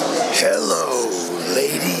Hello,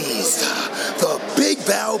 ladies. The Big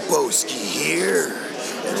Balboski here.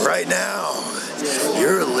 And right now,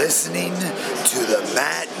 you're listening to the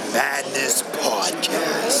Matt Madness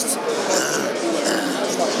Podcast.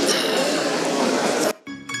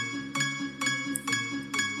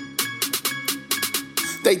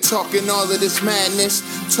 They talking all of this madness,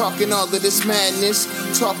 talking all of this madness,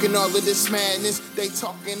 talking all of this madness. They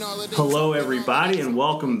talking all of this. Hello, everybody, and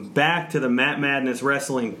welcome back to the Matt Madness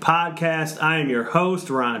Wrestling Podcast. I am your host,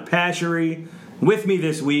 Ron Pashery. With me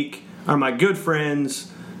this week are my good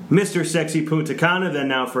friends, Mr. Sexy Punta Cana, then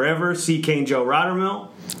now forever, C. Kane Joe Rottermill.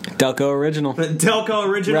 Delco Original. Delco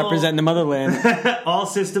Original. Representing the motherland. All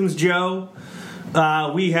Systems Joe.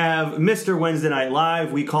 We have Mr. Wednesday Night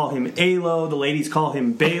Live. We call him ALO. The ladies call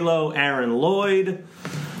him Balo, Aaron Lloyd.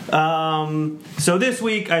 So this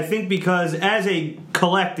week, I think because as a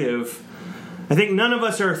collective, I think none of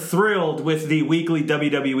us are thrilled with the weekly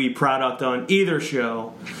WWE product on either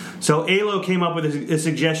show. So ALO came up with a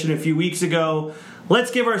suggestion a few weeks ago.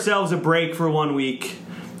 Let's give ourselves a break for 1 week,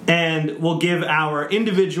 and we'll give our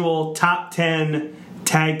individual top 10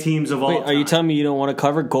 tag teams of all time. Are you telling me you don't want to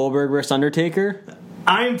cover Goldberg versus Undertaker?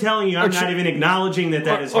 I'm telling you, I'm not even acknowledging that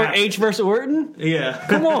is or happening. H versus Orton? Yeah.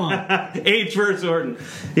 Come on. H versus Orton.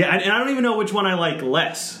 Yeah, and I don't even know which one I like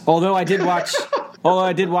less. Although I did watch, and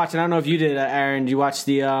I don't know if you did, Aaron, did you watch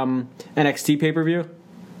the NXT pay-per-view?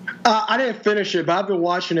 I didn't finish it, but I've been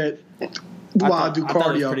watching it while I do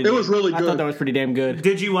cardio. It was really good. I thought that was pretty damn good.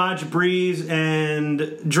 Did you watch Breeze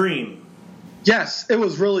and Dream? Yes, it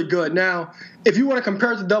was really good. Now, if you want to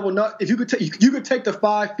compare it to Double Nothing, if you could take the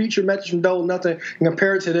 5 feature matches from Double Nothing and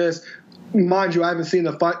compare it to this. Mind you, I haven't seen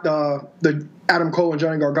the Adam Cole and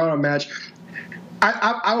Johnny Gargano match.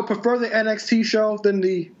 I would prefer the NXT show than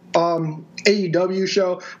the AEW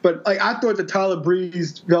show, but like I thought the Tyler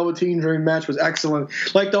Breeze Velveteen Dream match was excellent.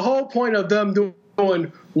 Like the whole point of them doing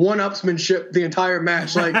one-upsmanship the entire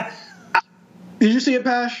match. Like, did you see it,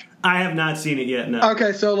 Pash? I have not seen it yet. No.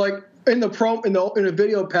 Okay, so like. In the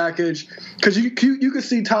video package, because you can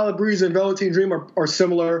see Tyler Breeze and Velveteen Dream are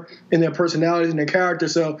similar in their personalities and their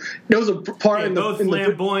characters. So there was a part in the both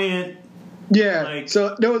flamboyant.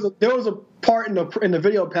 So there was a part in the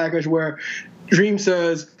video package where Dream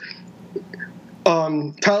says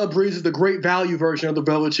Tyler Breeze is the great value version of the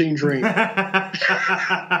Velveteen Dream.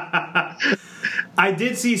 I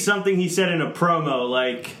did see something he said in a promo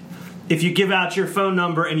like, if you give out your phone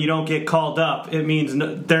number and you don't get called up, it means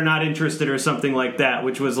they're not interested or something like that,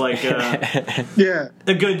 which was like a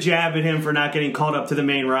good jab at him for not getting called up to the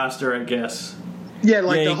main roster, I guess. Yeah,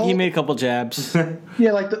 like he made a couple jabs.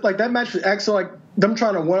 Yeah, like that match was excellent. Like them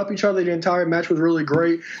trying to one-up each other, the entire match was really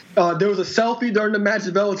great. There was a selfie during the match.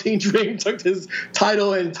 Velveteen Dream took his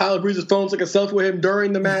title, and Tyler Breeze's phone took a selfie with him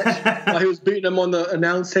during the match while he was beating him on the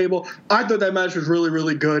announce table. I thought that match was really,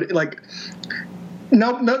 really good. Like,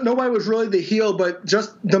 nobody was really the heel, but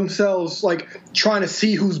just themselves, like trying to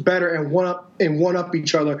see who's better and one up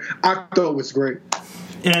each other. I thought it was great.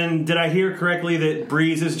 And did I hear correctly that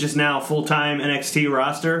Breeze is just now full-time NXT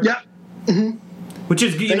roster? Yeah. Mm-hmm. Which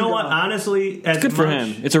is, you know what, honestly, it's good for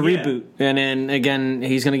him. It's a reboot, and then again,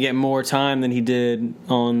 he's going to get more time than he did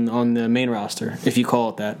on the main roster, if you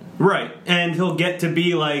call it that. Right, and he'll get to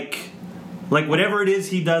be like whatever it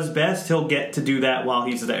is he does best, he'll get to do that while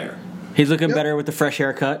he's there. He's looking better with the fresh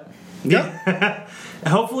haircut. Yeah.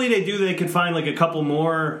 Hopefully they could find like a couple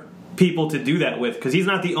more people to do that with, because he's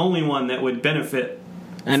not the only one that would benefit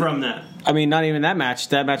from that. I mean, not even that match.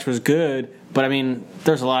 That match was good, but I mean,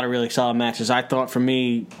 there's a lot of really solid matches. I thought for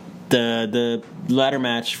me, the ladder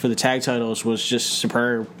match for the tag titles was just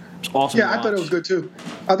superb. It was awesome. Yeah, I thought it was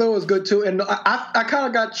good too. And I kind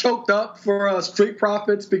of got choked up for Street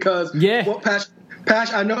Profits because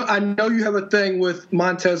Pash, I know you have a thing with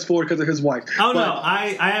Montez Ford because of his wife. Oh, no,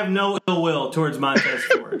 I have no ill will towards Montez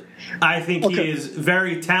Ford. I think he is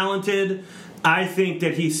very talented. I think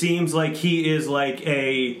that he seems like he is like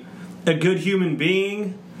a good human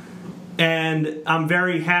being, and I'm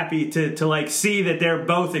very happy to like see that they're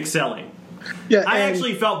both excelling. Yeah, I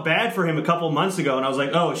actually felt bad for him a couple months ago, and I was like,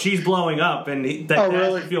 "Oh, she's blowing up," and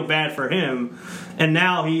I feel bad for him. And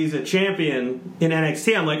now he's a champion in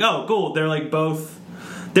NXT. I'm like, "Oh, cool."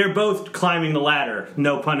 They're both climbing the ladder.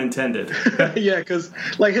 No pun intended. Yeah, because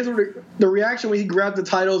like the reaction when he grabbed the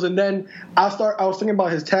titles, and then I was thinking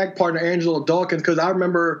about his tag partner Angelo Dawkins, because I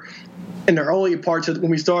remember in the early parts of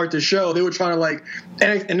when we started the show, they were trying to like,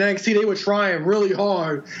 in NXT, they were trying really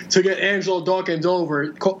hard to get Angelo Dawkins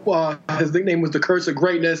over. His nickname was the Curse of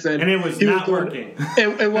Greatness, and it was not working.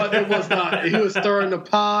 It was not. He was stirring the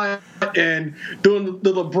pot and doing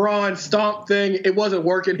the LeBron stomp thing. It wasn't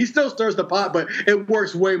working. He still stirs the pot, but it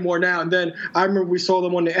works way more now. And then I remember we saw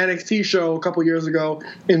them on the NXT show a couple years ago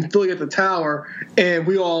in Philly at the Tower, and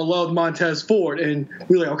we all loved Montez Ford, and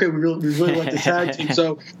we were like, okay, we really like the tag team.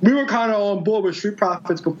 So we were kind of on board with Street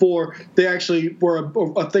Profits before they actually were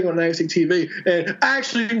a thing on NXT TV, and I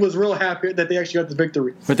actually was real happy that they actually got the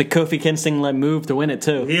victory. With the Kofi Kingston move to win it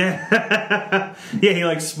too. Yeah, yeah. He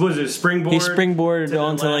like was it a springboard? He springboarded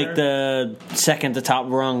onto like the second to top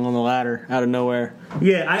rung on the ladder out of nowhere.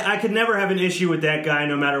 Yeah, I could never have an issue with that guy,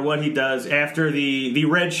 no matter what he does. After the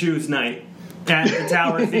Red Shoes night at the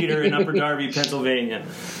Tower Theater in Upper Darby, Pennsylvania.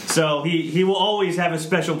 So he will always have a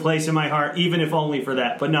special place in my heart, even if only for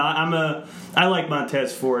that. But no, I like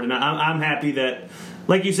Montez Ford, and I'm happy that,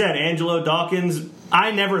 like you said, Angelo Dawkins.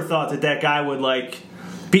 I never thought that guy would like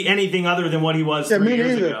be anything other than what he was 3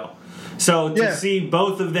 years ago. So to see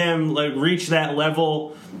both of them like reach that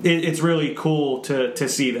level, it's really cool to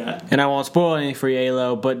see that. And I won't spoil anything for you,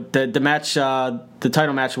 Alo, but the match, the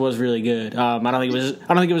title match was really good. I don't think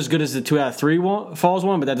it was as good as the 2 out of 3 falls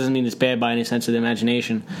one, but that doesn't mean it's bad by any sense of the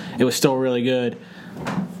imagination. It was still really good.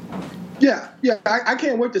 Yeah, I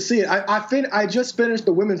can't wait to see it. I just finished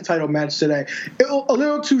the women's title match today. A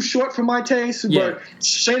little too short for my taste, but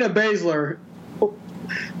Shayna Baszler,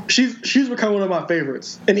 she's become one of my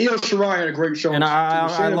favorites. And Io Shirai had a great show. And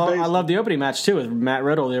I love the opening match too with Matt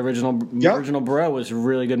Riddle, the original bro. Was a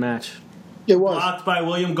really good match. It was blocked by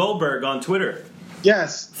William Goldberg on Twitter.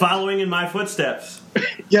 Yes, following in my footsteps.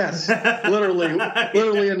 Yes, literally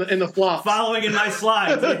in the flop. Following in my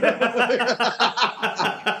slides.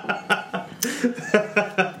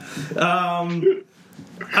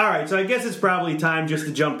 All right, so I guess it's probably time just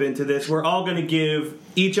to jump into this. We're all going to give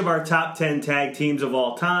each of our top 10 tag teams of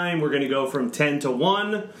all time. We're going to go from 10 to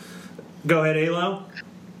 1. Go ahead, Alo.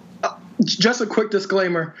 Just a quick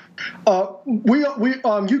disclaimer.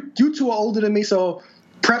 You two are older than me, so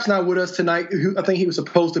perhaps not with us tonight. I think he was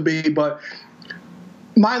supposed to be, but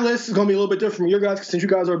my list is going to be a little bit different from your guys since you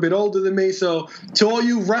guys are a bit older than me. So to all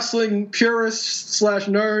you wrestling purists /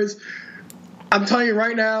 nerds, I'm telling you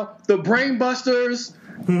right now, the Brainbusters,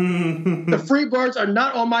 the Freebirds are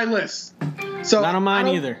not on my list. So not on mine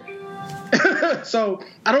either. So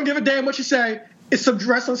I don't give a damn what you say. It's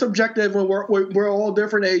wrestling subjective when we're all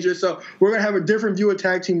different ages, so we're going to have a different view of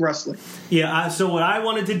tag team wrestling. Yeah, so what I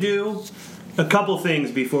wanted to do, a couple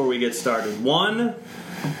things before we get started. One,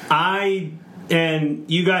 and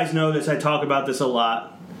you guys know this, I talk about this a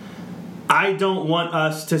lot, I don't want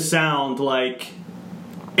us to sound like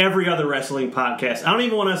every other wrestling podcast. I don't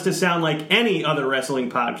even want us to sound like any other wrestling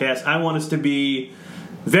podcast. I want us to be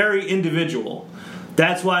very individual.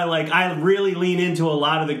 That's why, like, I really lean into a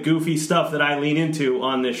lot of the goofy stuff that I lean into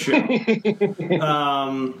on this show.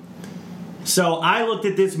 So I looked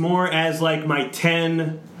at this more as, like, my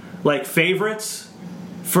 10, like, favorites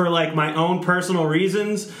for, like, my own personal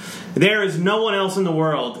reasons. There is no one else in the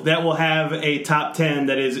world that will have a top 10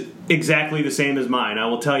 that is exactly the same as mine. I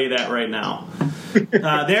will tell you that right now.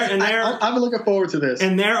 I'm looking forward to this.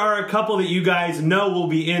 And there are a couple that you guys know will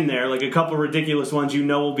be in there, like a couple ridiculous ones you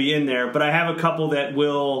know will be in there, but I have a couple that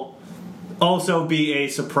will also be a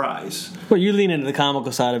surprise. Well, you lean into the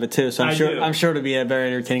comical side of it too, so I'm sure it'll be a very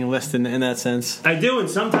entertaining list in that sense. I do, and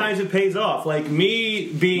sometimes it pays off. Like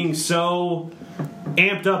me being so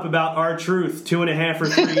amped up about R-Truth 2.5 or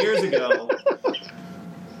 3 years ago,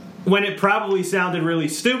 when it probably sounded really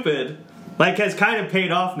stupid, like, has kind of paid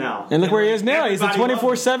off now. And look where he is now. He's a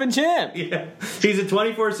 24/7 champ. Yeah, he's a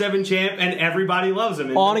 24/7 champ, and everybody loves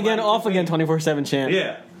him. On again, off again, 24/7 champ.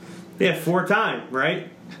 Yeah, 4-time, right?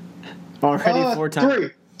 Already 4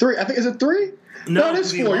 times. Three. I think, is it 3? No, it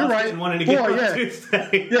is 4. You're right. 4,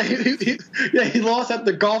 yeah. He lost at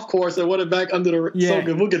the golf course and went back under the. Yeah. So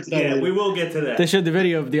good. We'll get to that. Yeah, later. we will get to that. They showed the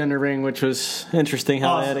video of the underring, which was interesting.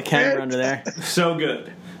 How they had a camera under there. So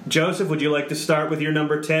good. Joseph, would you like to start with your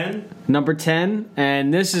number 10? Number 10,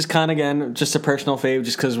 and this is kind of, again, just a personal fave,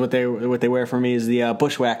 just because what they wear for me is the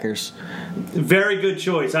Bushwhackers. Very good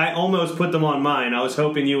choice. I almost put them on mine. I was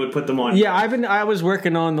hoping you would put them on. Yeah, I was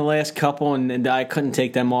working on the last couple, and I couldn't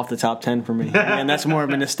take them off the top 10 for me. And that's more of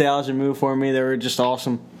a nostalgia move for me. They were just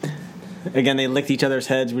awesome. Again, they licked each other's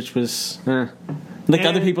heads, which was licked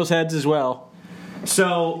other people's heads as well.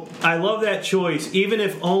 So I love that choice, even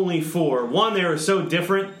if only for one, they were so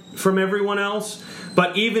different from everyone else,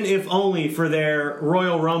 but even if only for their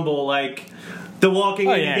Royal Rumble, like The walking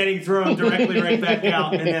Oh, in yeah. and getting thrown directly right back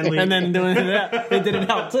out and then leaving. And then doing that, they didn't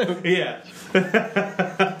help too. Yeah.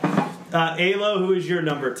 Alo, who is your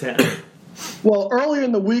number 10? Well, earlier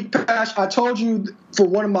in the week, Pash, I told you for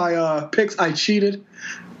one of my picks I cheated.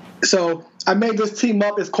 So I made this team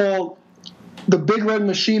up. It's called the Big Red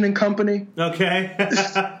Machine and Company. Okay.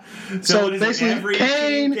 So what is it? basically,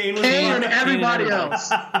 Kane was and one? everybody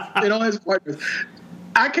else. And all his partners.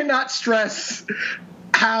 I cannot stress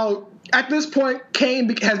how, at this point,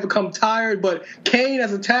 Kane has become tired, but Kane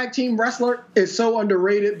as a tag team wrestler is so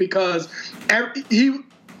underrated because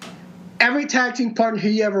every tag team partner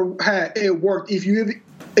he ever had, it worked. If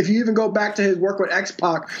you even go back to his work with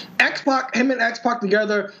X-Pac, him and X-Pac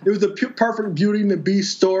together, it was the perfect Beauty and the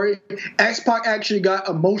Beast story. X-Pac actually got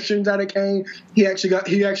emotions out of Kane. He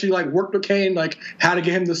actually like worked with Kane, like how to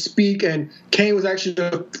get him to speak, and Kane was actually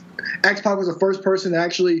X-Pac was the first person to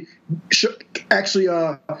actually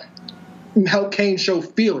help Kane show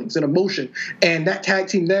feelings and emotion. And that tag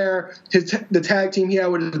team there, the tag team he had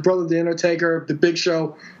with his brother, The Undertaker, The Big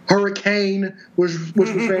Show, Hurricane, which was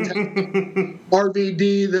fantastic.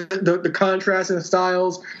 RVD, the contrast in the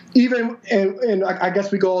styles. Even, and I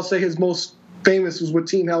guess we could all say his most famous was with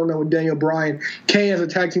Team Hell No with Daniel Bryan. Kane as a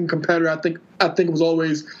tag team competitor, I think it was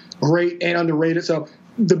always great and underrated. So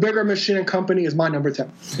the Bigger Machine and Company is my number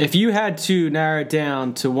 10. If you had to narrow it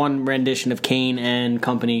down to one rendition of Kane and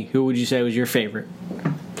Company, who would you say was your favorite?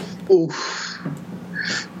 Oof.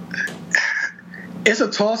 It's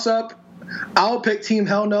a toss-up. I'll pick Team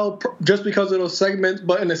Hell No just because of those segments,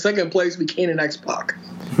 but in the second place, be Kane and X-Pac.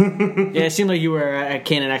 Yeah, it seemed like you were at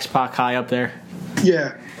Kane and X-Pac high up there.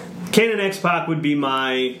 Yeah. Kane and X-Pac would be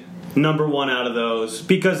my number one out of those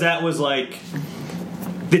because that was like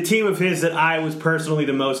the team of his that I was personally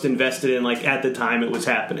the most invested in, like at the time it was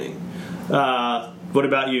happening. What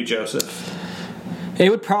about you, Joseph? It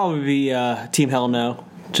would probably be Team Hell No,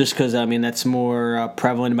 just because that's more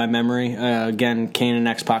prevalent in my memory. Again, Kane and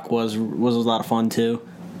X-Pac was a lot of fun too.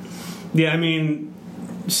 Yeah,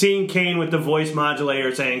 seeing Kane with the voice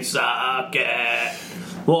modulator saying "suck it"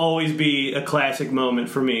 will always be a classic moment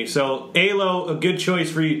for me. So, Alo, a good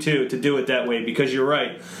choice for you too to do it that way because you're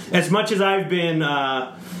right. As much as I've been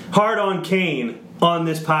hard on Kane on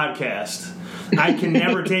this podcast, I can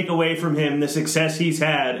never take away from him the success he's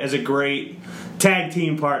had as a great tag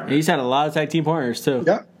team partner. He's had a lot of tag team partners too.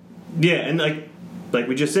 Yeah. Yeah, and like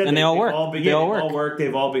we just said, and they all work. They all work.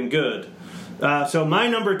 They've all been good. So my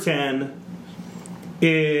number 10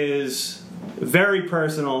 is very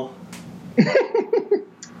personal.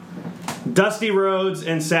 Dusty Rhodes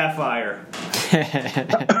and Sapphire.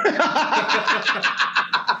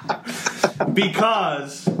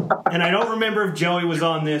 Because, and I don't remember if Joey was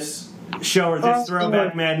on this show or this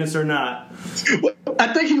Throwback Madness or not.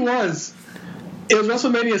 I think he was. It was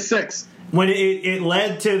WrestleMania 6. When it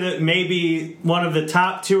led to maybe one of the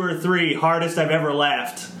top 2 or 3 hardest I've ever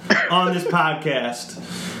laughed on this podcast.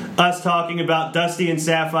 Us talking about Dusty and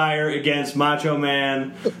Sapphire against Macho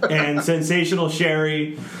Man and Sensational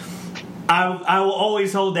Sherry. I will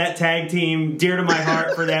always hold that tag team dear to my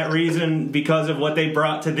heart for that reason because of what they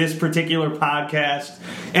brought to this particular podcast.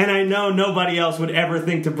 And I know nobody else would ever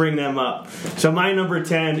think to bring them up. So my number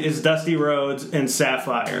 10 is Dusty Rhodes and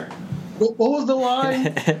Sapphire. What was the line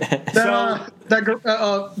that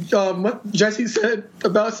Jesse said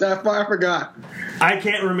about Sapphire? I forgot. I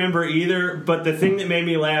can't remember either, but the thing that made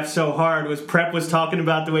me laugh so hard was Prep was talking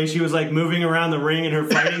about the way she was like moving around the ring in her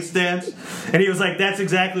fighting stance, and he was like, "That's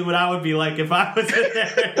exactly what I would be like if I was in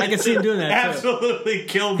there." I can see him doing that. Absolutely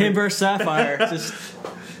killed me. Him versus Sapphire, just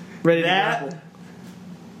ready to grapple.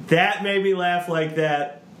 That made me laugh like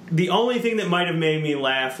that. The only thing that might have made me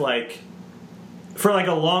laugh for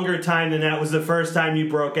a longer time than that was the first time you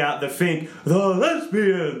broke out the Fink, the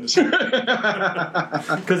lesbians.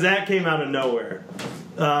 Because that came out of nowhere.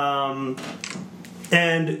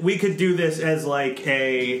 And we could do this as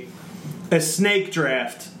a snake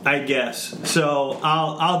draft, I guess. So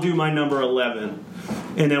I'll do my number 11.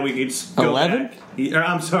 And then we could go 11? back.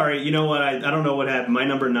 I'm sorry, you know what? I don't know what happened. My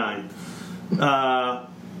number 9.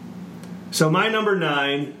 So my number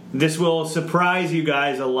 9, this will surprise you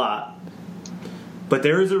guys a lot. But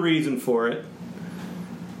there is a reason for it.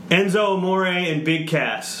 Enzo Amore and Big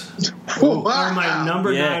Cass are my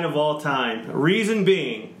number 9 of all time. Reason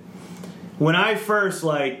being, when I first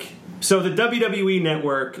so the WWE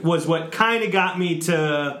Network was what kind of got me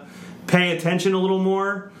to pay attention a little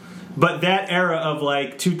more. But that era of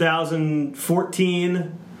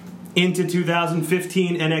 2014 into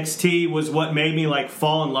 2015 NXT was what made me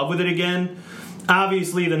fall in love with it again.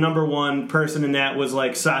 obviously the number one person in that was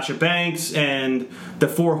like Sasha Banks and the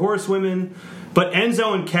Four Horsewomen, but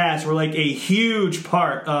Enzo and Cass were like a huge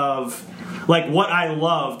part of like what I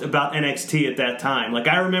loved about NXT at that time. Like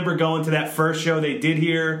I remember going to that first show they did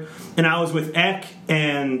here, and I was with Eck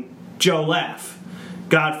and Joe Laff,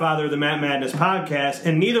 godfather of the Matt Madness podcast,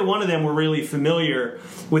 and neither one of them were really familiar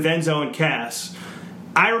with Enzo and Cass.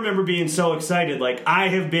 I remember being so excited. Like, I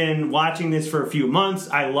have been watching this for a few months.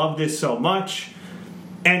 I love this so much.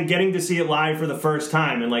 And getting to see it live for the first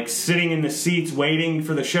time and, like, sitting in the seats waiting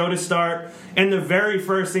for the show to start. And the very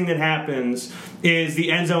first thing that happens is the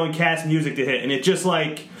Enzo and Cass music to hit. And it just,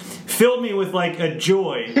 like, filled me with, like, a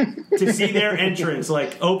joy to see their entrance,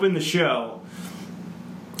 like, open the show.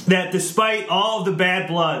 That despite all of the bad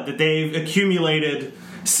blood that they've accumulated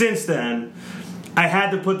since then, I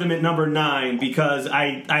had to put them at number 9 because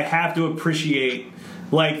I have to appreciate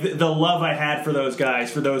like the love I had for those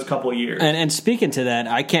guys for those couple of years. And speaking to that,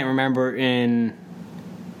 I can't remember in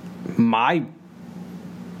my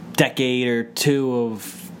decade or two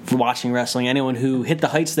of watching wrestling anyone who hit the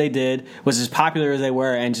heights they did, was as popular as they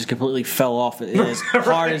were, and just completely fell off as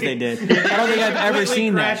hard as they did. I don't think I've ever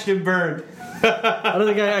seen that. Crashed and burned. I don't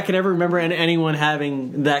think I could ever remember anyone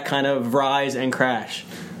having that kind of rise and crash.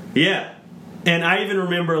 Yeah. And I even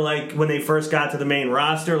remember, like, when they first got to the main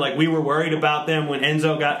roster, like, we were worried about them when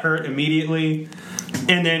Enzo got hurt immediately.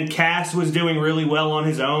 And then Cass was doing really well on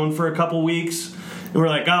his own for a couple weeks. And we're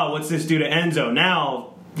like, oh, what's this do to Enzo?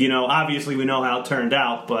 Now, you know, obviously we know how it turned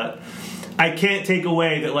out, but I can't take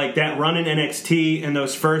away that, like, that run in NXT and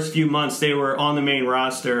those first few months they were on the main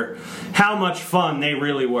roster, how much fun they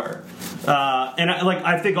really were. And,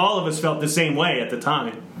 I think all of us felt the same way at the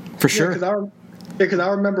time. For sure. Because I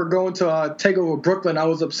remember going to TakeOver Brooklyn. I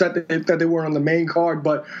was upset that they weren't on the main card,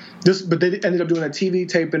 but they ended up doing a TV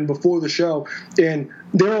taping before the show. And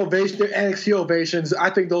their NXT ovations,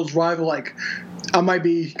 I think those rival, like, I might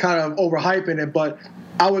be kind of overhyping it, but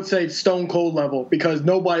I would say Stone Cold level, because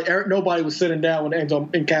nobody was sitting down when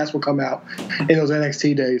Enzo and Cass would come out in those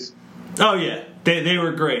NXT days. Oh, yeah. They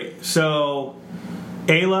were great. So,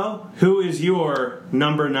 Alo, who is your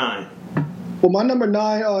number 9? Well, my number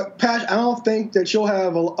 9, Pash, I don't think that you'll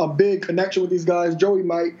have a big connection with these guys. Joey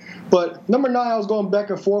might. But number 9, I was going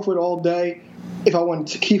back and forth with all day if I wanted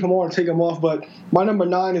to keep him on or take him off. But my number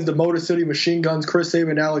 9 is the Motor City Machine Guns, Chris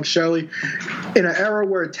Sabin and Alex Shelley. In an era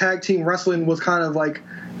where tag team wrestling was kind of like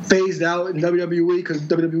phased out in WWE because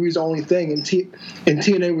WWE is the only thing, and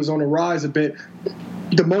TNA was on the rise a bit.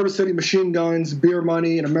 The Motor City Machine Guns, Beer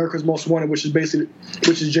Money, and America's Most Wanted, which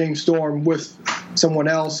is James Storm with someone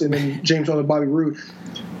else, and then James Storm and Bobby Roode.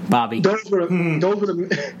 Bobby. Those were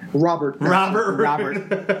the Robert.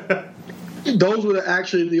 Those were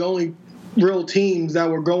actually the only real teams that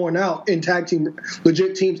were going out in tag team,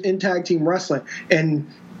 legit teams in tag team wrestling.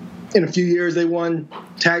 And in a few years, they won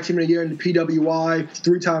Tag Team of the Year in the PWI,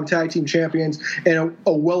 3-time tag team champions, and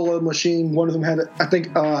a well-oiled machine. One of them had, I think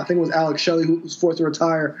it was Alex Shelley, who was forced to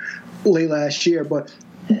retire late last year. But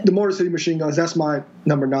the Motor City Machine Guns, that's my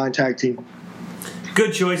number 9 tag team.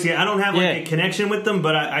 Good choice. Yeah, I don't have a connection with them,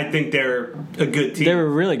 but I think they're a good team. They were a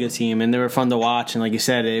really good team, and they were fun to watch. And like you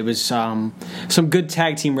said, it was some good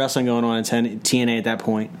tag team wrestling going on in TNA at that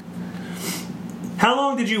point. How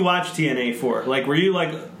long did you watch TNA for? Like, were you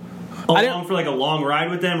like along for like a long ride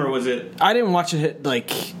with them, or was it? I didn't watch it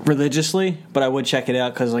like religiously, but I would check it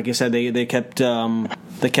out because, like you said, they kept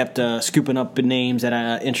scooping up names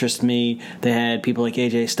that interest me. They had people like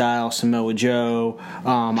AJ Styles, Samoa Joe.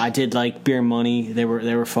 I did like Beer Money. They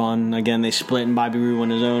were fun. Again, they split, and Bobby Roode on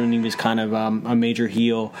his own, and he was kind of a major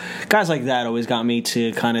heel. Guys like that always got me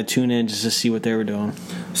to kind of tune in just to see what they were doing.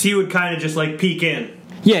 So you would kind of just like peek in.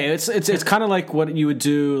 Yeah, it's kind of like what you would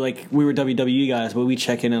do. Like, we were WWE guys, but we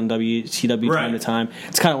check in on WCW time to time.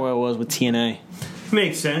 It's kind of what it was with TNA.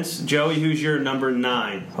 Makes sense. Joey, who's your number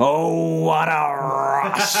 9? Oh, what a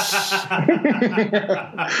rush!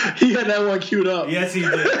 He had that one queued up. Yes, he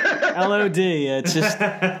did. LOD. It's just,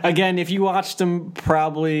 again, if you watched them,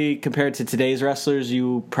 probably compared to today's wrestlers,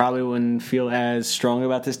 you probably wouldn't feel as strong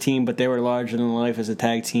about this team, but they were larger than life as a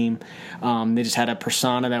tag team. They just had a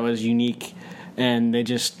persona that was unique, and they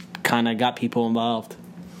just kind of got people involved.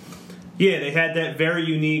 Yeah, they had that very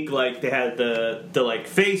unique, like, they had the like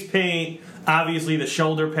face paint, obviously the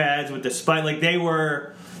shoulder pads with the spike. Like, they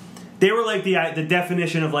were like the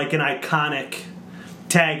definition of like an iconic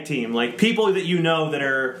tag team. Like, people that you know that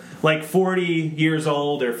are like 40 years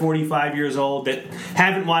old or 45 years old that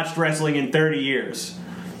haven't watched wrestling in 30 years.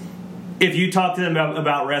 If you talk to them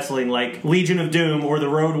about wrestling, like Legion of Doom or the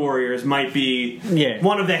Road Warriors might be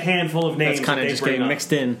one of the handful of names that's kind of just getting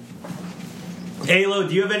mixed in. Alo,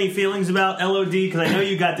 do you have any feelings about LOD? Because I know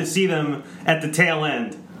you got to see them at the tail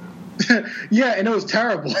end. Yeah, and it was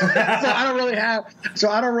terrible. so I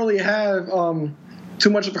don't really have too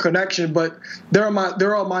much of a connection, but they're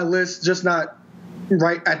on my list, just not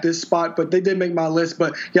right at this spot, but they did make my list.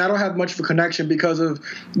 But yeah, I don't have much of a connection because of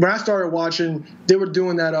when I started watching, they were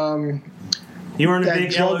doing that. You weren't a that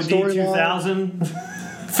big drug LOD storyline. 2000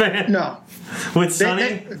 fan? No, With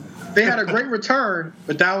Sonny? they had a great return,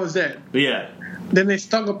 but that was it. Yeah. Then they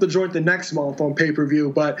stunk up the joint the next month on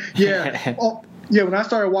pay-per-view. But yeah, yeah. When I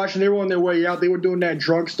started watching, they were on their way out. They were doing that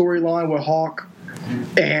drug storyline with Hawk,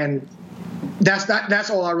 and that's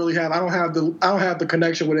all I really have. I don't have the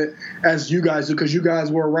connection with it as you guys do, because you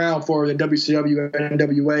guys were around for the WCW,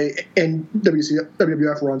 NWA, and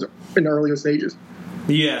WWF runs in the earlier stages.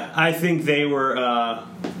 Yeah, I think they were,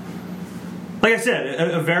 like I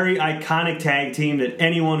said, a very iconic tag team that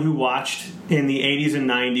anyone who watched in the 80s and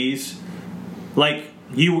 90s, like,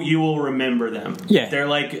 you will remember them. Yeah. They're,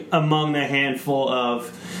 like, among the handful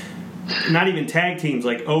of, not even tag teams,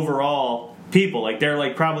 like, overall people. Like, they're,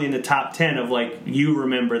 like, probably in the top 10 of, like, you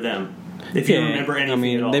remember them. If you remember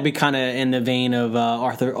anything at all. They'd be kind of in the vein of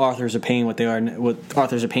Authors of Pain, what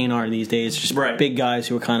Authors of Pain are these days. Just big guys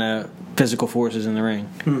who are kind of physical forces in the ring.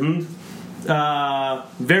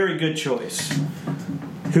 Mm-hmm. Very good choice.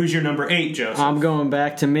 Who's your number 8, Joseph? I'm going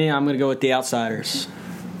back to me. I'm going to go with the Outsiders.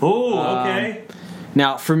 Oh, okay.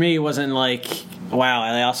 Now, for me, it wasn't like,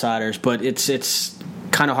 wow, the Outsiders, but it's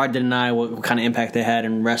kind of hard to deny what kind of impact they had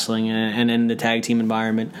in wrestling and in the tag team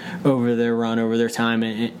environment over their run, over their time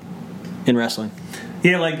in wrestling.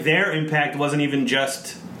 Yeah, like their impact wasn't even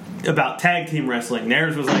just about tag team wrestling.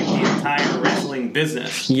 Theirs was like the entire wrestling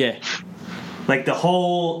business. Yeah. Like the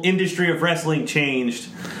whole industry of wrestling changed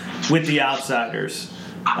with the Outsiders.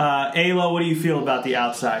 Alo, what do you feel about the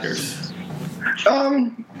Outsiders?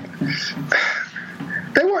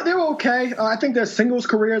 They were okay. I think their singles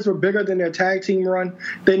careers were bigger than their tag team run.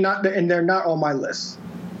 They're not on my list.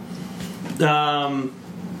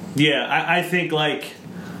 Yeah, I think like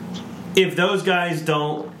if those guys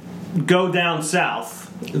don't go down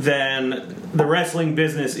south, then the wrestling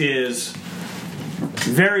business is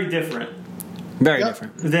very different. Very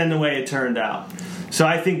different than the way it turned out. So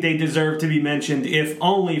I think they deserve to be mentioned, if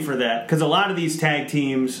only for that. Because a lot of these tag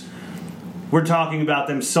teams, we're talking about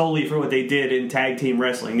them solely for what they did in tag team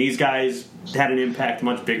wrestling. These guys had an impact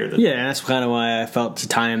much bigger than Yeah, that's kind of why I felt to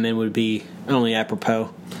tie them in would be only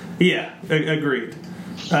apropos. Yeah, agreed.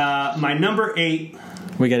 My number 8.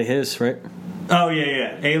 We got his, right? Oh,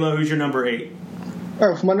 yeah. Alo, who's your number 8?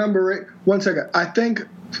 Oh, for my number 8, 1 second. I think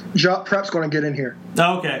Prep's going to get in here.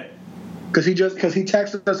 Oh, okay. Because he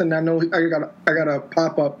texted us, and I know I got a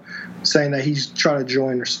pop up saying that he's trying to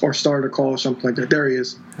join or start a call or something like that. There he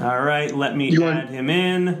is. All right, let me add him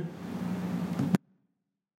in.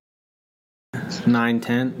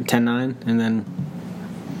 9-10, 10-9, and then.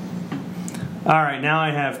 All right, now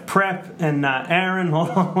I have Prep and not Aaron.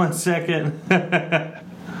 Hold on 1 second.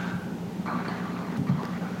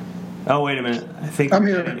 Oh, wait a minute. I think I'm I'm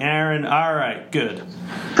here. getting Aaron. All right, good.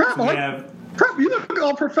 Prep, We have. Prep, you look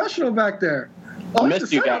all professional back there. I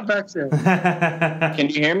missed you guys. Back there. Can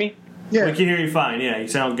you hear me? Yeah. We can hear you fine. Yeah, you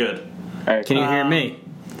sound good. All right. Can you hear me?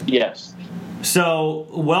 Yes. So,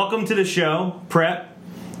 welcome to the show, Prep.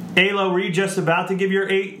 Alo, were you just about to give your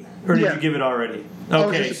 8, or did Yeah. you give it already? I was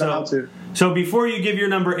Okay, just about to. so before you give your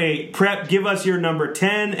number 8, Prep, give us your number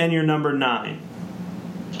 10 and your number 9.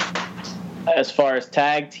 As far as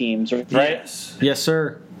tag teams, right? Yes. Yes,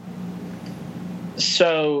 sir.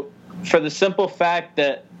 So, for the simple fact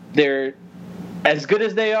that they're as good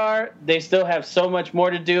as they are, they still have so much more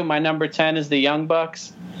to do. My number 10 is the Young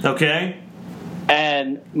Bucks. Okay.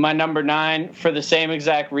 And my number 9, for the same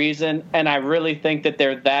exact reason, and I really think that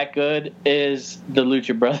they're that good, is the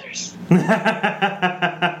Lucha Brothers.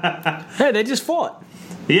 Hey, they just fought.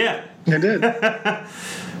 Yeah. They did.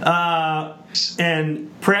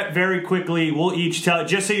 And Prep, very quickly, we'll each tell,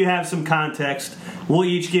 just so you have some context, we'll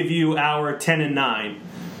each give you our 10 and 9.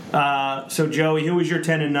 So, Joey, who was your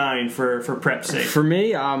 10 and 9 for Prep's sake? For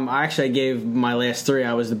me, I gave my last 3.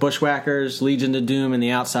 I was the Bushwhackers, Legion of Doom, and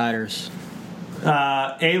the Outsiders.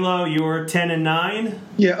 Alo, your 10 and 9?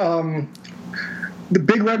 Yeah, the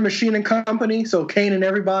Big Red Machine and Company, so Kane and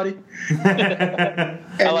everybody. I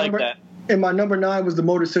like that. And my number 9 was the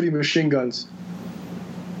Motor City Machine Guns.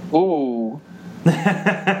 Ooh.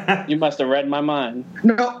 You must have read my mind.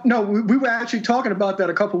 No, we were actually talking about that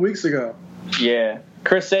a couple weeks ago. Yeah.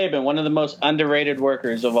 Chris Sabin, one of the most underrated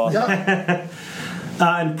workers of all time.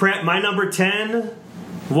 And Prep, my number 10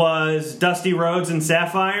 was Dusty Rhodes and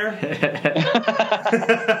Sapphire.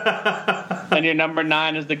 And your number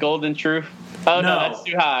 9 is the Golden Truth? Oh, no, No. that's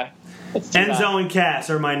too high. That's too high. Enzo and Cass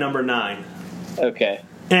are my number 9. Okay.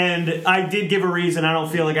 And I did give a reason. I don't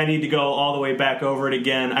feel like I need to go all the way back over it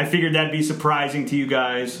again. I figured that'd be surprising to you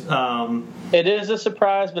guys. It is a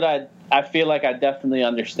surprise, but I feel like I definitely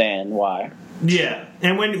understand why. Yeah,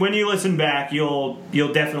 and when you listen back, you'll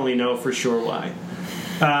definitely know for sure why.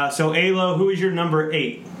 So, Alo, who is your number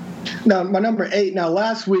 8? Now, my number 8. Now,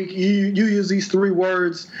 last week you used these 3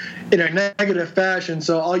 words in a negative fashion,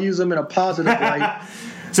 so I'll use them in a positive light.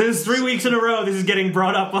 So this is 3 weeks in a row. This is getting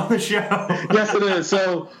brought up on the show. Yes, it is.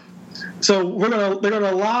 So they're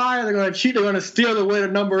gonna lie, they're gonna cheat, they're gonna steal the way to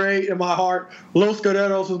number 8 in my heart. Los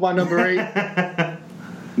Guerreros was my number 8.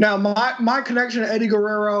 Now, my connection to Eddie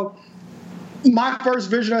Guerrero, my first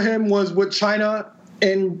vision of him was with China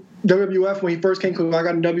in WWF when he first came, because I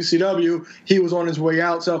got in WCW, he was on his way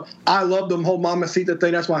out. So I love the whole Mamacita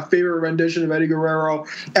thing. That's my favorite rendition of Eddie Guerrero.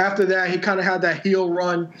 After that, he kind of had that heel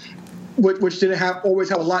run, which didn't always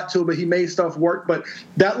have a lot to it, but he made stuff work. But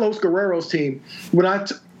that Los Guerreros team,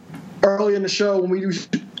 early in the show when we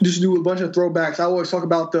used to do a bunch of throwbacks, I always talk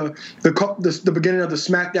about the beginning of the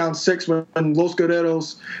SmackDown 6 when Los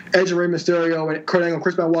Guerreros, Edge and Rey Mysterio, and Kurt Angle and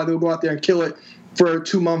Chris Benoit, they would go out there and kill it for a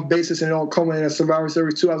 2-month basis, and it all culminated at Survivor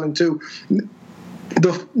Series 2002.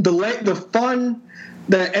 The fun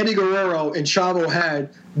that Eddie Guerrero and Chavo had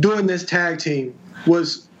doing this tag team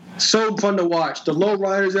was so fun to watch. The low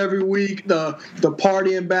riders every week, the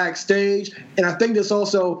partying backstage, and I think this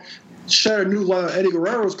also shed a new light on Eddie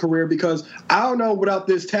Guerrero's career, because I don't know without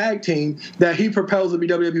this tag team that he propels to be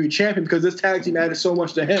WWE champion, because this tag team added so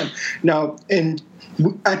much to him. Now, and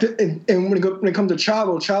when it comes to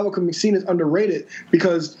Chavo can be seen as underrated,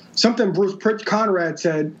 because something Bruce Conrad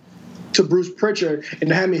said to Bruce Pritchard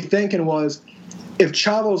and had me thinking was, if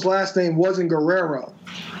Chavo's last name wasn't Guerrero,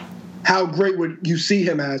 how great would you see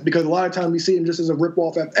him as? Because a lot of times we see him just as a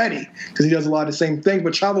ripoff of Eddie, because he does a lot of the same things.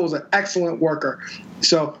 But Chavo is an excellent worker.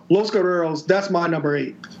 So Los Guerreros, that's my number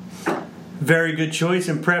 8. Very good choice.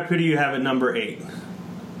 And Prep, who do you have at number 8?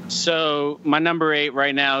 So my number 8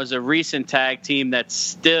 right now is a recent tag team that's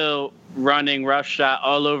still running roughshod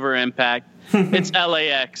all over Impact. It's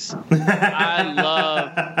LAX. I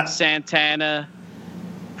love Santana.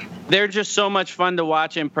 They're just so much fun to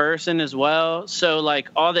watch in person as well. So, like,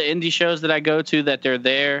 all the indie shows that I go to that they're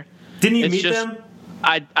there. Didn't you meet them?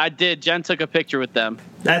 I did. Jen took a picture with them.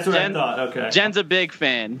 That's what I thought. Okay. Jen's a big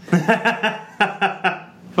fan.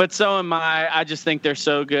 But so am I. I just think they're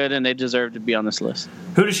so good, and they deserve to be on this list.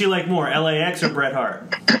 Who does she like more, LAX or Bret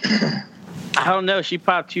Hart? I don't know. She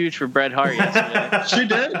popped huge for Bret Hart yesterday. She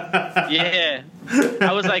did? Yeah.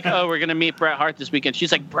 I was like, oh, we're going to meet Bret Hart this weekend.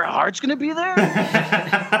 She's like, Bret Hart's going to be there?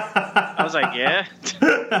 I was like, yeah.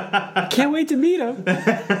 Can't wait to meet him.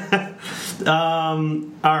 All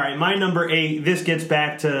right, my number 8. This gets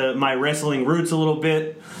back to my wrestling roots a little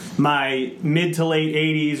bit. My mid to late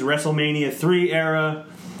 80s WrestleMania 3 era.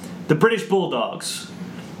 The British Bulldogs.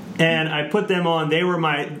 And I put them on. They were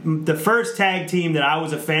the first tag team that I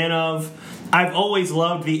was a fan of. I've always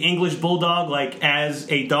loved the English Bulldog, like, as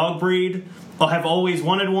a dog breed. I have always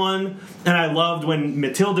wanted one. And I loved when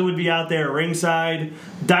Matilda would be out there ringside.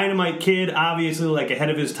 Dynamite Kid, obviously, like, ahead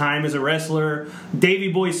of his time as a wrestler.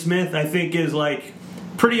 Davey Boy Smith, I think, is, like,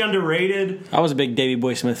 pretty underrated. I was a big Davey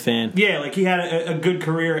Boy Smith fan. Yeah, like, he had a good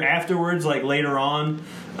career afterwards, like, later on.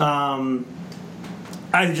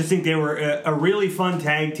 I just think they were a really fun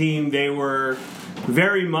tag team. They were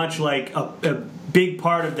very much like a big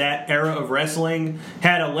part of that era of wrestling.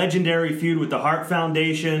 Had a legendary feud with the Hart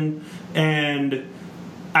Foundation, and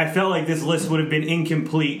I felt like this list would have been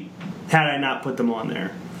incomplete had I not put them on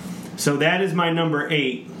there. So that is my number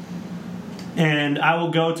 8. And I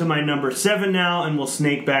will go to my number 7 now, and we'll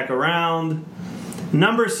snake back around.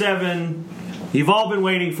 Number 7, you've all been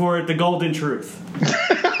waiting for it, The Golden Truth.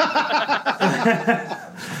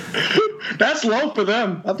 That's low for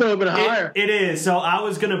them. I thought it would have been higher. It is. So I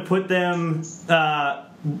was going to put them. I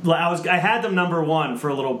had them number 1 for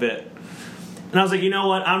a little bit, and I was like, you know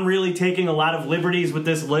what? I'm really taking a lot of liberties with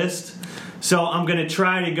this list, so I'm going to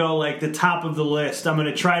try to go like the top of the list. I'm going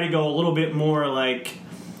to try to go a little bit more like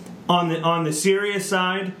on the serious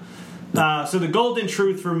side. So the Golden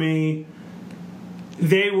Truth for me,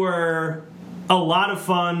 they were a lot of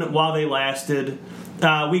fun while they lasted.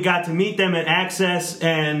 We got to meet them at Access,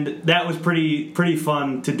 and that was pretty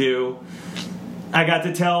fun to do. I got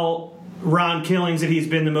to tell Ron Killings that he's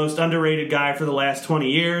been the most underrated guy for the last 20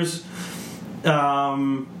 years.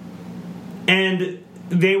 And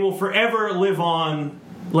they will forever live on,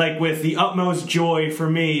 like, with the utmost joy for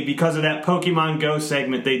me because of that Pokemon Go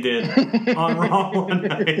segment they did on Raw one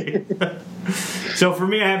night. So for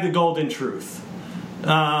me, I have the Golden Truth.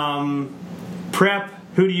 Prep,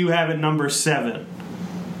 who do you have at number 7?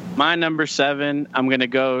 My number 7, I'm going to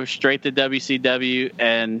go straight to WCW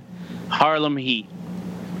and Harlem Heat.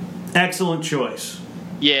 Excellent choice.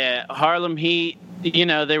 Yeah, Harlem Heat,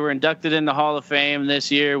 they were inducted in the Hall of Fame this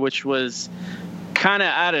year, which was kind of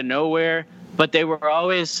out of nowhere, but they were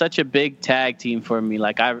always such a big tag team for me.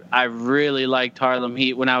 Like, I really liked Harlem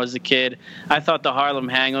Heat when I was a kid. I thought the Harlem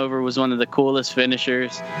Hangover was one of the coolest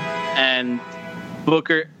finishers, and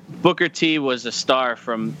Booker T was a star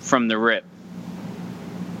from the rip.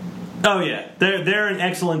 Oh yeah, they're an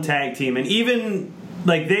excellent tag team, and even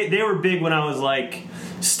like they were big when I was like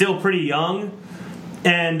still pretty young,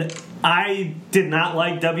 and I did not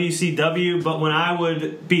like WCW, but when I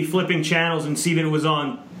would be flipping channels and see that it was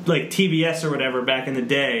on like TBS or whatever back in the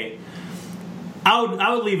day, I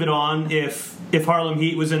would leave it on if Harlem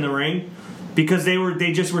Heat was in the ring, because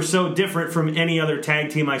they just were so different from any other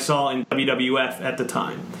tag team I saw in WWF at the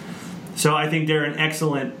time. So I think they're an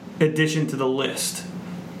excellent addition to the list.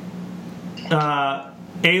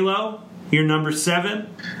 Alo, your number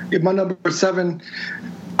 7? Yeah, my number 7,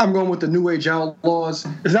 I'm going with the New Age Outlaws.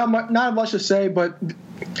 There's not much to say, but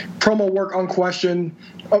promo work unquestioned,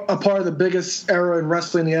 a part of the biggest era in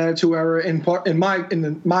wrestling, the Attitude Era, in my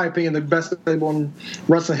opinion, the best stable in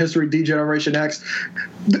wrestling history, D-Generation X.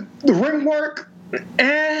 The ring work,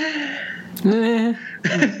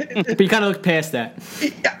 But you kind of look past that.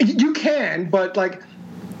 You can, but like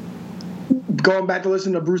going back to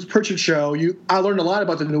listen to Bruce Pritchard show, I learned a lot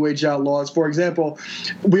about the New Age Outlaws. For example,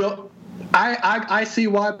 I see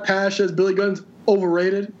why Pasha's Billy Gunn's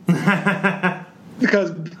overrated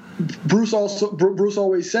because Bruce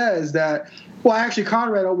always says that. Well, actually,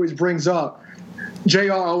 Conrad always brings up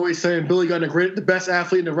JR always saying Billy Gunn the best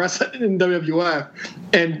athlete in the wrestling in WWF,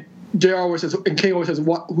 and JR always says, and King always says,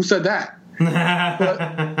 who said that?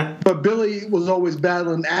 but Billy was always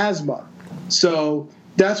battling asthma, so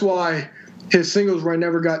that's why his singles run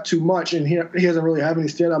never got too much, and he doesn't really have any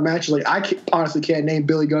standout matches. Like honestly can't name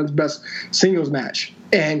Billy Gunn's best singles match,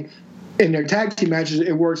 and in their tag team matches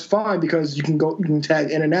it works fine because you can tag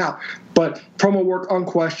in and out. But promo work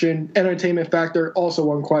unquestioned, entertainment factor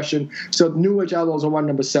also unquestioned. So New Age Outlaws are my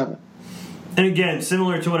number 7. And again,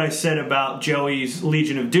 similar to what I said about Joey's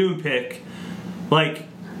Legion of Doom pick, like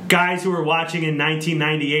guys who were watching in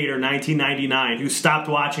 1998 or 1999 who stopped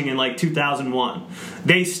watching in like 2001,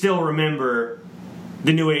 they still remember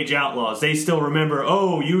the New Age Outlaws. They still remember,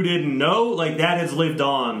 oh, you didn't know? Like, that has lived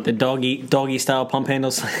on. The doggy style pump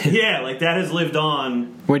handles. Yeah, like that has lived on.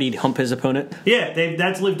 Where did he hump his opponent? Yeah,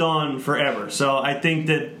 that's lived on forever. So I think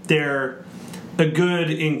that they're a good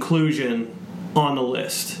inclusion on the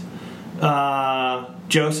list.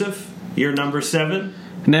 Joseph, you're number 7.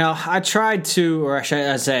 Now, I tried to, or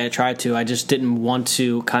I tried to, I just didn't want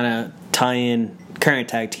to kind of tie in current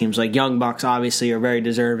tag teams. Like Young Bucks obviously are very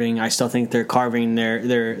deserving. I still think they're carving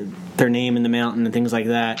their name in the mountain and things like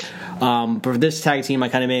that. But for this tag team, I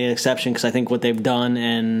kind of made an exception because I think what they've done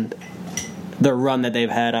and the run that they've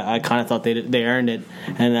had, I kind of thought they earned it.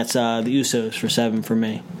 And that's the Usos for 7 for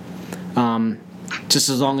me. Just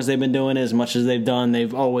as long as they've been doing it, as much as they've done,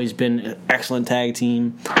 they've always been an excellent tag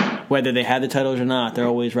team. Whether they had the titles or not, they're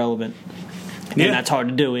always relevant. Yeah. And that's hard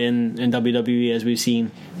to do in WWE, as we've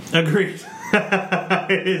seen. Agreed.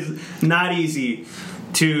 It is not easy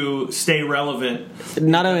to stay relevant.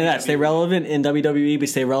 Not only that, stay relevant in WWE, but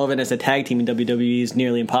stay relevant as a tag team in WWE is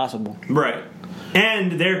nearly impossible. Right.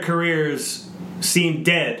 And their careers seemed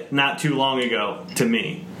dead not too long ago to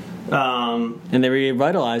me. And they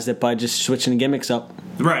revitalized it by just switching gimmicks up.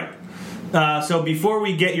 Right. So before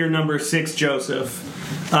we get your number 6,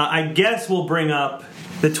 Joseph, I guess we'll bring up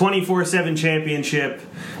the 24/7 championship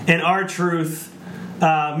and R-Truth,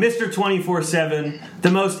 Mr. 24/7,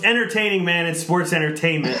 the most entertaining man in sports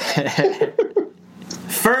entertainment.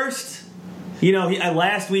 First,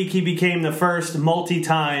 last week he became the first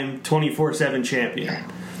multi-time 24/7 champion.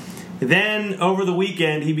 Then, over the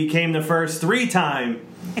weekend, he became the first 3-time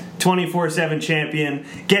 24/7 champion,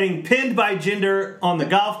 getting pinned by Jinder on the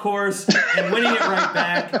golf course and winning it right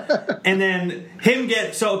back. And then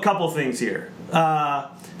so a couple things here.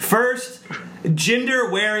 First,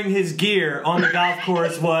 Jinder wearing his gear on the golf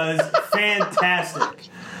course was fantastic.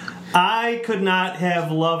 I could not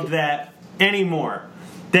have loved that anymore.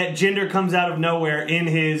 That Jinder comes out of nowhere in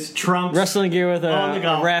his trunks, wrestling gear with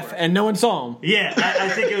a ref, course. And no one saw him. Yeah, I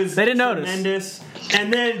think it was they didn't tremendous. Notice.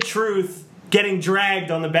 And then Truth getting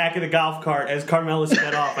dragged on the back of the golf cart as Carmella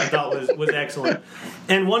sped off, I thought was excellent.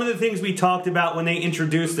 And one of the things we talked about when they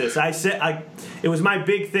introduced this, it was my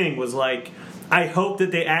big thing, was like, I hope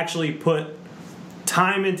that they actually put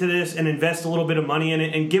time into this and invest a little bit of money in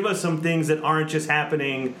it and give us some things that aren't just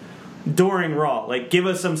happening during Raw. Like, give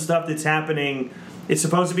us some stuff that's happening. It's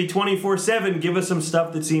supposed to be 24/7. Give us some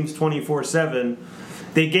stuff that seems 24/7.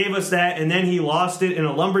 They gave us that, and then he lost it in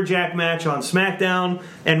a lumberjack match on SmackDown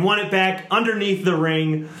and won it back underneath the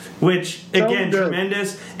ring, which, again,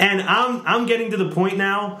 tremendous. And I'm getting to the point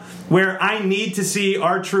now where I need to see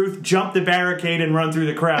R-Truth jump the barricade and run through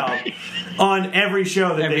the crowd on every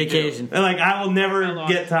show that every they occasion. do. Like, I will never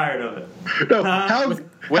get tired of it. No,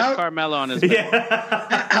 With Carmelo on his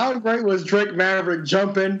back. how great was Drake Maverick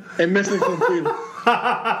jumping and missing completely?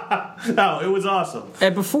 Oh, it was awesome.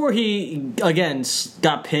 And before he, again,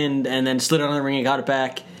 got pinned and then slid on the ring and got it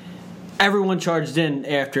back, everyone charged in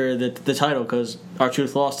after the title because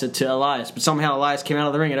R-Truth lost it to Elias. But somehow Elias came out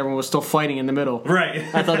of the ring and everyone was still fighting in the middle. Right.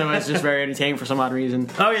 I thought that was just very entertaining for some odd reason.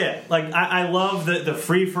 Oh, yeah. Like, I love the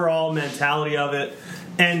free-for-all mentality of it.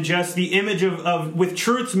 And just the image of with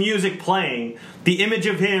Truth's music playing, the image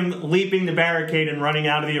of him leaping the barricade and running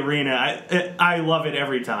out of the arena, I love it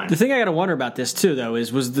every time. The thing I got to wonder about this, too, though,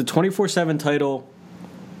 is was the 24/7 title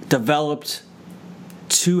developed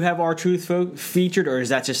to have R-Truth featured, or is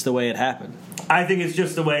that just the way it happened? I think it's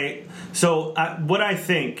just the way. So what I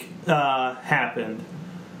think happened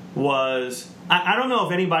was, I don't know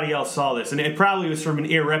if anybody else saw this, and it probably was from an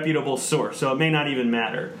irreputable source, so it may not even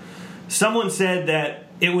matter. Someone said that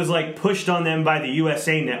it was like pushed on them by the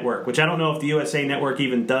USA Network, which I don't know if the USA Network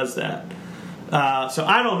even does that. So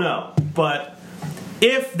I don't know. But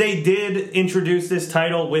if they did introduce this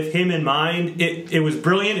title with him in mind, it was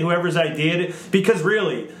brilliant, whoever's idea it, because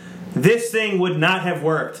really, this thing would not have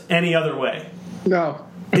worked any other way. No.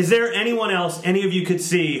 Is there anyone else any of you could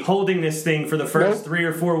see holding this thing for the first 3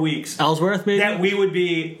 or 4 weeks? Ellsworth, maybe? That we would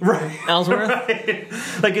be right. Ellsworth? Right.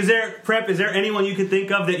 Like, is there anyone you could think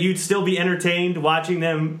of that you'd still be entertained watching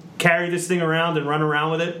them carry this thing around and run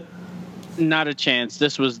around with it? Not a chance.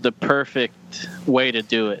 This was the perfect way to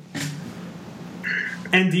do it.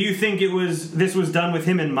 And do you think this was done with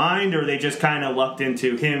him in mind, or they just kind of lucked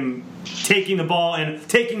into him taking the ball and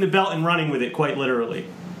taking the belt and running with it, quite literally?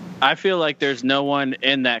 I feel like there's no one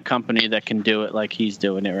in that company that can do it like he's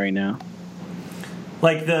doing it right now.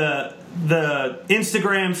 Like, the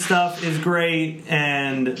Instagram stuff is great,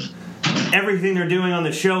 and everything they're doing on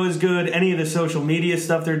the show is good. Any of the social media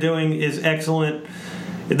stuff they're doing is excellent.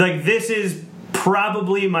 Like, this is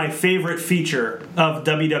probably my favorite feature of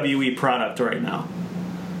WWE product right now.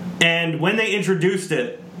 And when they introduced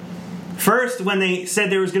it, first, when they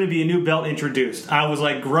said there was going to be a new belt introduced, I was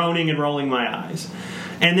like groaning and rolling my eyes.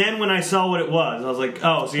 And then when I saw what it was, I was like,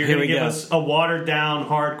 oh, so you're going to give us a watered-down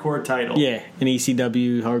hardcore title. Yeah, an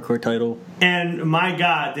ECW hardcore title. And my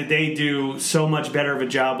God, did they do so much better of a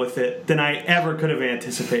job with it than I ever could have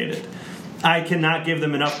anticipated. I cannot give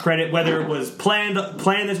them enough credit, whether it was planned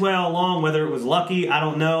this way all along, whether it was lucky, I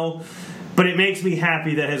don't know. But it makes me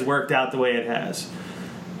happy that it has worked out the way it has.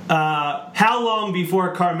 How long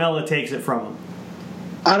before Carmella takes it from him?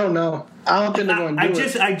 I don't know. I don't think they're going to do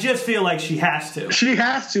it. I just feel like she has to. She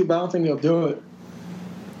has to, but I don't think they'll do it.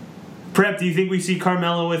 Prep, do you think we see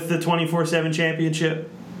Carmella with the 24/7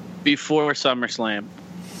 championship? Before SummerSlam.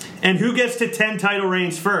 And who gets to 10 title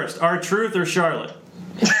reigns first, R-Truth or Charlotte?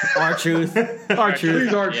 R-Truth. R-Truth.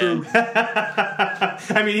 Please, R-Truth.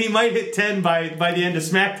 I mean, he might hit 10 by the end of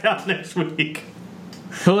SmackDown next week.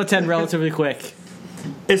 He'll attend relatively quick.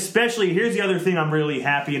 Especially, here's the other thing I'm really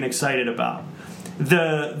happy and excited about.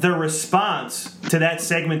 The response to that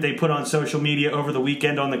segment they put on social media over the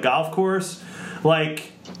weekend on the golf course,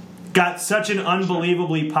 like, got such an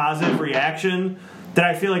unbelievably positive reaction that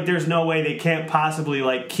I feel like there's no way they can't possibly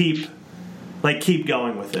keep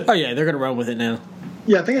going with it. Oh yeah, they're gonna run with it now.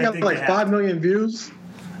 Yeah, I think it got 5 million views.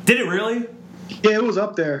 Did it really? Yeah, it was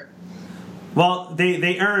up there. Well,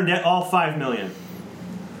 they earned it all 5 million.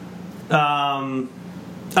 All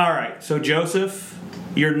right, so Joseph,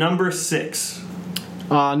 you're number 6.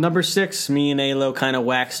 Number 6, me and Alo kind of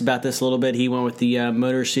waxed about this a little bit. He went with the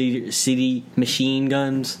Motor City Machine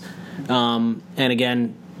Guns. And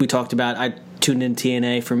again, we talked about, I tuned in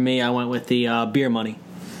TNA. For me, I went with the Beer Money.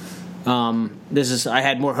 I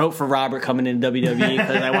had more hope for Robert coming into WWE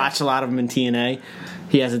because I watched a lot of him in TNA.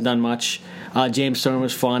 He hasn't done much. James Storm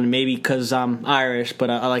was fun, maybe because I'm Irish, but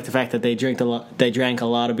I like the fact that they drank a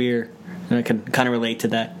lot of beer, and I can kind of relate to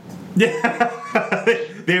that. Yeah,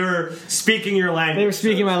 they were speaking your language. They were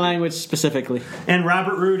speaking my language specifically. And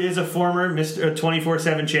Robert Roode is a former Mr.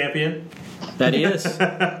 24/7 champion. That he is.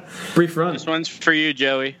 Brief run. This one's for you,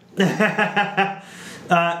 Joey.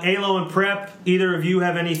 Alo and Prep, either of you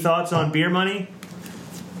have any thoughts on Beer Money?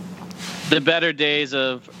 The better days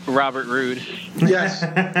of Robert Roode. Yes.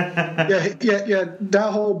 yeah. That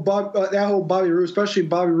whole Bobby Roode, especially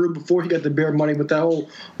Bobby Roode before he got the Bear Money, with that whole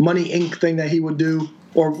Money Inc. thing that he would do,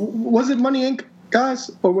 or was it Money Inc. guys,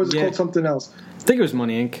 or was it called something else? I think it was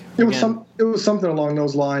Money Inc. It was something along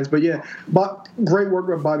those lines. But yeah, great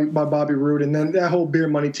work by Bobby Roode, and then that whole Beer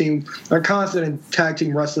Money team are constant in tag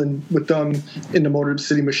team wrestling with them in the Motor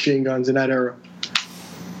City Machine Guns in that era.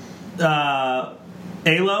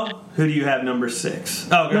 Alo, who do you have number 6?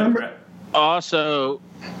 Oh, good. Also,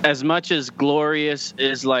 as much as Glorious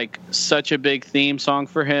is like such a big theme song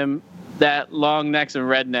for him, that Long Necks and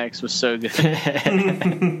Rednecks was so good.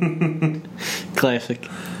 Classic.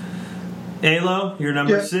 Alo, you're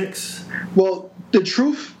number 6. Well, the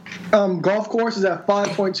Truth golf course is at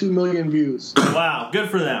 5.2 million views. Wow, good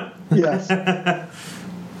for them. Yes.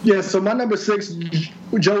 Yeah, so my number 6,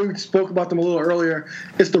 Joey spoke about them a little earlier.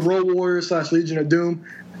 It's the Road Warriors / Legion of Doom.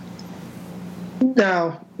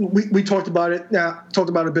 Now, we talked about it. Talked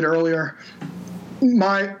about it a bit earlier.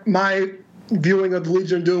 My viewing of the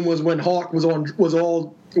Legion of Doom was when Hawk was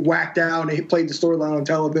all whacked out and he played the storyline on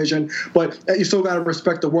television. But you still got to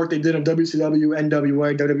respect the work they did on WCW,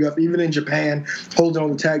 NWA, WWF, even in Japan, holding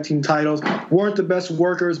on the tag team titles. Weren't the best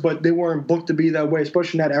workers, but they weren't booked to be that way,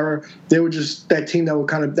 especially in that era. They were just that team that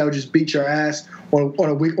would just beat your ass on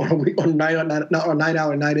a night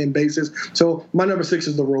out and night in basis. So my number 6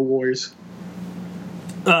 is the Road Warriors.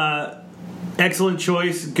 Excellent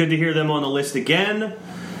choice. Good to hear them on the list again.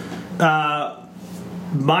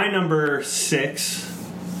 My number 6.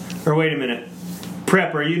 Or wait a minute.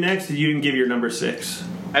 Prep, are you next? You didn't give your number 6.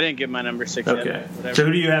 I didn't give my number 6 Okay. yet. So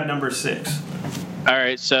who do you have number 6? All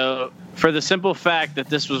right. So for the simple fact that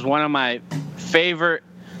this was one of my favorite,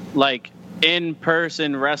 like,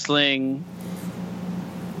 in-person wrestling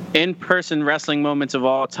moments of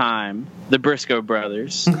all time, the Briscoe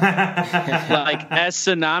brothers. Like, as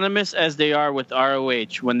synonymous as they are with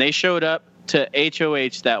ROH, when they showed up to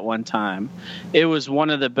HOH that one time, it was one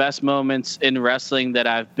of the best moments in wrestling that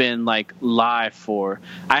I've been like live for.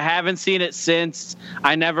 I haven't seen it since.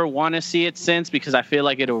 I never want to see it since because I feel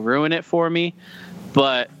like it'll ruin it for me.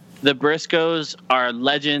 But the Briscoes are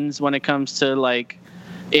legends when it comes to like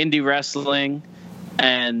indie wrestling,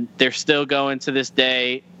 and they're still going to this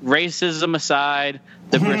day. Racism aside,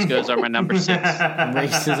 the Briscoes are my number 6.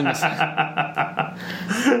 Racism aside.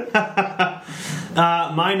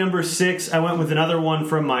 My number 6, I went with another one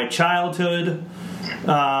from my childhood.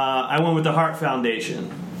 I went with the Hart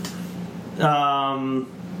Foundation. The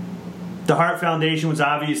Hart Foundation was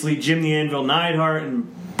obviously Jim the Anvil Neidhart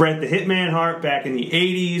and Bret the Hitman Hart back in the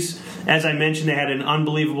 80s. As I mentioned, they had an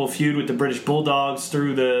unbelievable feud with the British Bulldogs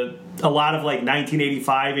through a lot of like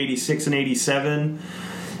 1985, 86, and 87.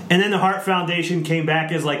 And then the Hart Foundation came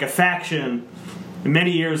back as like a faction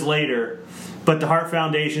many years later. But the Hart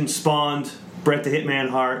Foundation spawned Bret the Hitman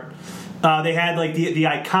Hart. They had like the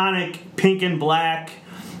iconic pink and black,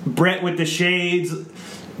 Bret with the shades,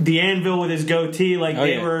 the Anvil with his goatee. Like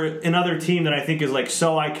they were another team that I think is like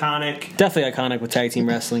so iconic. Definitely iconic with tag team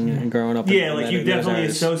wrestling and growing up. Yeah, like you definitely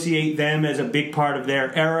associate them as a big part of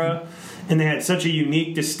their era, and they had such a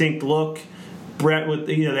unique, distinct look. Bret with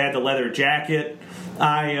they had the leather jacket.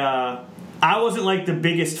 I wasn't like the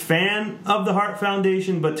biggest fan of the Hart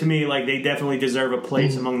Foundation, but to me, like they definitely deserve a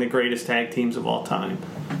place among the greatest tag teams of all time.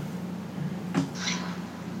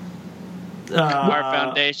 Hart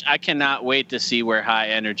Foundation. I cannot wait to see where High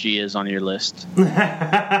Energy is on your list. High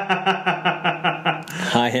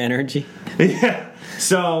Energy. Yeah.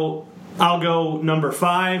 So I'll go number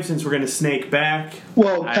 5 since we're going to snake back.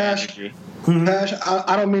 Well, Pash,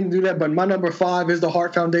 I don't mean to do that, but my number 5 is the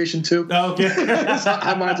Hart Foundation too. Okay. So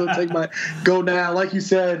I might as well go down. Like you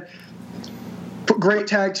said, great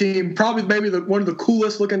tag team. Probably maybe one of the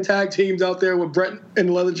coolest looking tag teams out there with Bret in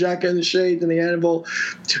the leather jacket and the shades and the Anvil.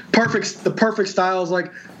 The perfect styles.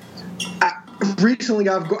 Like recently,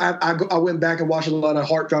 I went back and watched a lot of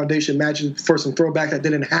Hart Foundation matches for some throwback that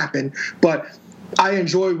didn't happen, but I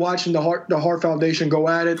enjoyed watching the Hart Foundation go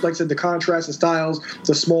at it. Like I said, the contrast and styles,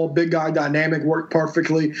 the small, big guy dynamic worked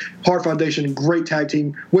perfectly. Hart Foundation, great tag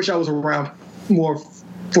team. Wish I was around more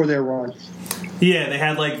for their run. Yeah, they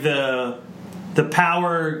had like the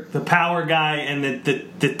power guy and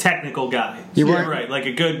the technical guy. You weren't right, like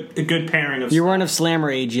a good pairing of. You weren't of Slammer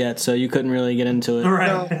age yet, so you couldn't really get into it.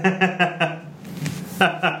 Right.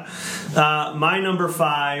 No. My number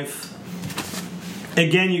 5.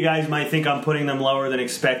 Again, you guys might think I'm putting them lower than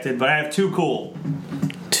expected, but I have Too Cool.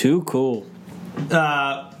 Too Cool.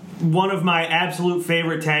 One of my absolute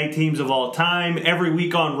favorite tag teams of all time. Every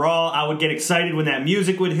week on Raw, I would get excited when that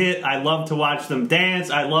music would hit. I love to watch them dance.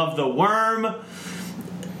 I love the Worm.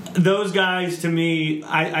 those guys, to me,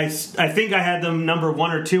 I think I had them number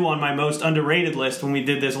 1 or 2 on my most underrated list when we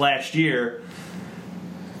did this last year.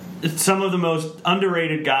 Some of the most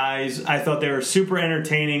underrated guys, I thought they were super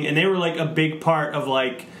entertaining, and they were like a big part of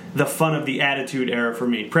like the fun of the Attitude Era for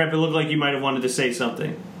me. Prep, it looked like you might have wanted to say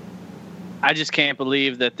something. I just can't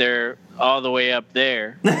believe that they're all the way up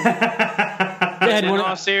there. In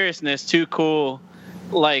all seriousness, Too Cool.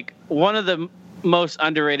 Like, one of the most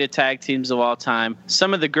underrated tag teams of all time.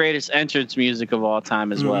 Some of the greatest entrance music of all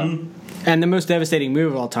time as well. And the most devastating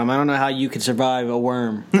move of all time. I don't know how you could survive a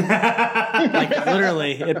worm. Like,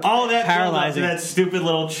 literally. All that paralyzing. That stupid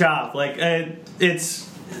little chop. Like, it's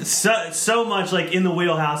so much like in the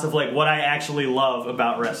wheelhouse of like what I actually love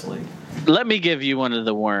about wrestling. Let me give you one of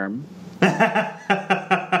the worm.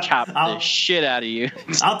 Chop the shit out of you.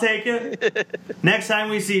 I'll take it. Next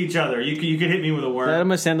time we see each other, you could hit me with a worm. That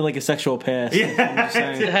almost sounded like a sexual pass.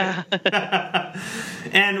 Yeah.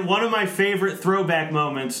 And one of my favorite throwback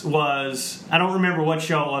moments was, I don't remember what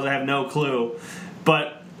show it was, I have no clue,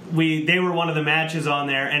 but they were one of the matches on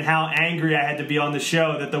there, and how angry I had to be on the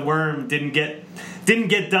show that the worm didn't get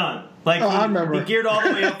done. Like, I remember. He geared all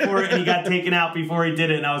the way up for it, and he got taken out before he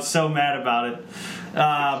did it, and I was so mad about it.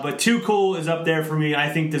 But Too Cool is up there for me, I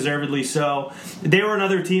think deservedly so. They were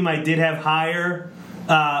another team I did have higher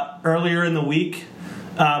earlier in the week,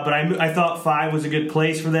 but I thought 5 was a good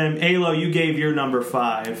place for them. Alo, you gave your number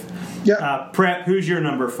 5. Yeah. Prep, who's your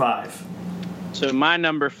number 5? So my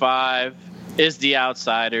number 5 is the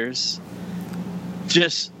Outsiders.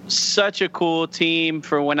 Just such a cool team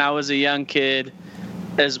for when I was a young kid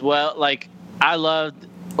as well. Like, I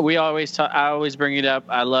always bring it up.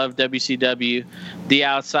 I love WCW, the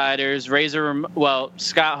Outsiders,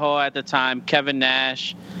 Scott Hall at the time, Kevin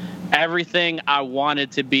Nash, everything I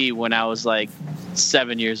wanted to be when I was like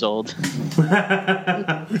 7 years old. You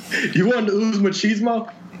wanted to ooze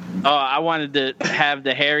machismo? Oh, I wanted to have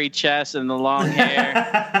the hairy chest and the long hair.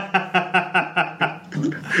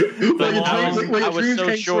 But I was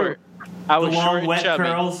so short. I was long, short and wet chubby.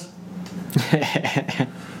 curls.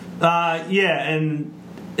 Yeah, and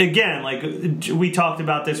again, like we talked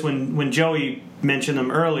about this when Joey mentioned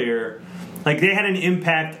them earlier. Like, they had an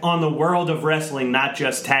impact on the world of wrestling, not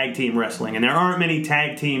just tag team wrestling. And there aren't many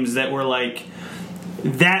tag teams that were like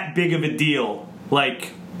that big of a deal,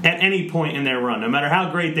 like at any point in their run. No matter how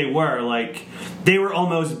great they were, like they were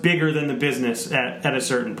almost bigger than the business at a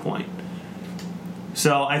certain point.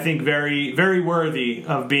 So I think very, very worthy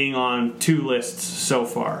of being on 2 lists so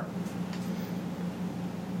far.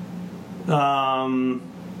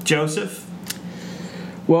 Joseph?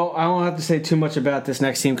 Well, I don't have to say too much about this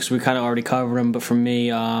next team because we kind of already covered them. But for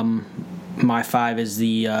me, my 5 is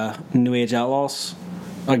the New Age Outlaws.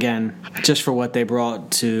 Again, just for what they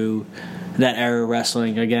brought to that era of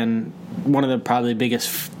wrestling. Again, one of the probably biggest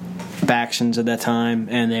factions at that time,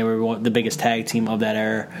 and they were the biggest tag team of that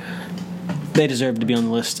era. They deserve to be on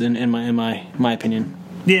the list, in my opinion.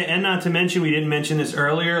 Yeah, and not to mention, we didn't mention this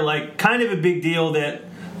earlier, like, kind of a big deal that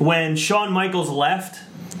when Shawn Michaels left,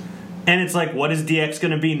 and it's like, what is DX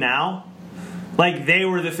going to be now? Like, they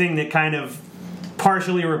were the thing that kind of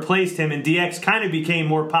partially replaced him, and DX kind of became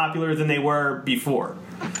more popular than they were before.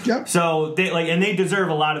 Yep. So they deserve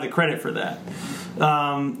a lot of the credit for that.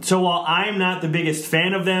 So while I'm not the biggest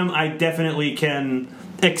fan of them, I definitely can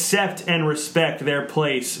accept and respect their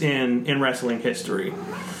place in wrestling history.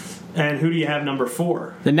 And who do you have number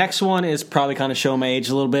 4? The next one is probably kind of showing my age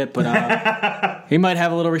a little bit, but he might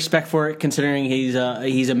have a little respect for it considering he's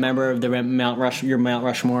a member of the Mount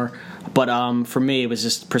Rushmore. But for me, it was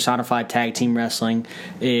just personified tag team wrestling.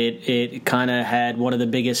 It kind of had one of the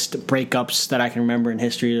biggest breakups that I can remember in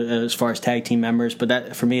history as far as tag team members. But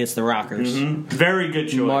that for me, it's the Rockers. Mm-hmm. Very good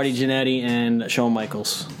choice. Marty Jannetty and Shawn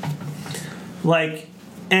Michaels.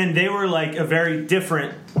 And they were like a very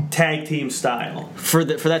different tag team style. For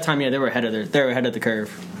that time, yeah, they were ahead of the curve.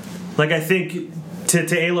 Like, I think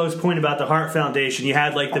to Alo's point about the Hart Foundation, you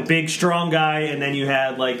had like the big strong guy, and then you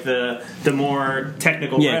had like the more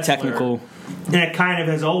technical wrestler. Technical. And it kind of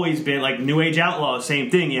has always been like New Age Outlaws, same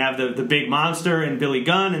thing. You have the big monster in Billy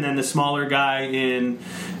Gunn, and then the smaller guy in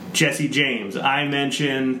Jesse James. I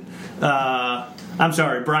mentioned,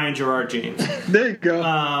 Brian Gerard James. There you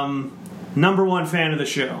go. Number 1 fan of the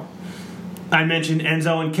show. I mentioned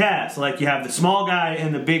Enzo and Cass. Like, you have the small guy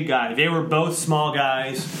and the big guy. They were both small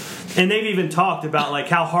guys. And they've even talked about like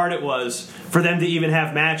how hard it was for them to even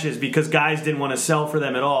have matches because guys didn't want to sell for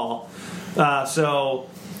them at all. So,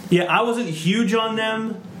 yeah, I wasn't huge on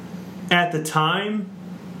them at the time.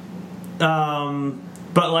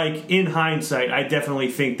 But, like, in hindsight, I definitely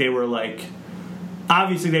think they were, like...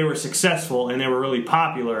 Obviously, they were successful and they were really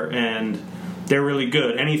popular. And they're really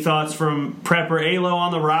good. Any thoughts from Prep or Alo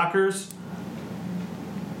on the Rockers?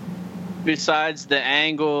 Besides the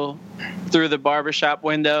angle through the barbershop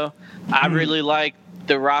window, I really like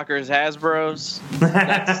the Rockers Hasbros.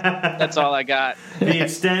 That's all I got. The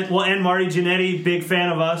extent, well, and Marty Jannetty, big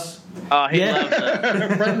fan of us. Oh, he loves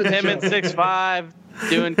it. Him at 6'5",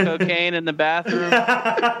 doing cocaine in the bathroom.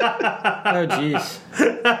 Oh, jeez.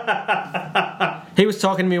 He was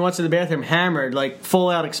talking to me once in the bathroom, hammered, like full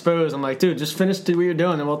out exposed. I'm like, dude, just finish what you're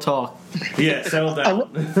doing and we'll talk. Yeah, settle down.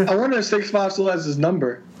 I wonder if 6'5" still has his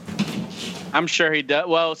number. I'm sure he does.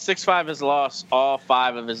 Well, 6'5" has lost all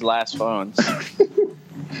 5 of his last phones.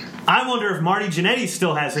 I wonder if Marty Jannetty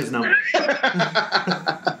still has his number.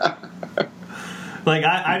 Like,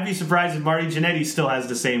 I'd be surprised if Marty Jannetty still has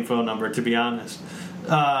the same phone number, to be honest.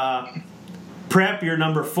 Prep, you're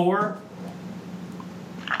number 4.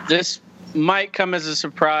 This might come as a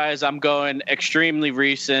surprise. I'm going extremely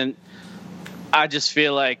recent. I just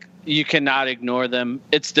feel like you cannot ignore them.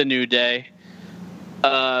 It's the New Day.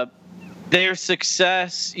 Their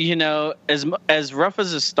success, as rough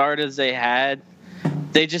as a start as they had,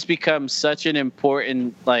 they just become such an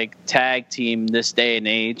important tag team this day and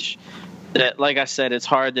age that, like I said, it's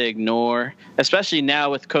hard to ignore, especially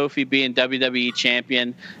now with Kofi being WWE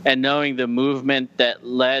champion and knowing the movement that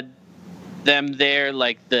led them there,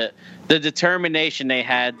 the determination they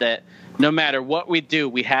had that no matter what we do,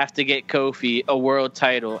 we have to get Kofi a world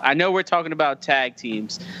title. I know we're talking about tag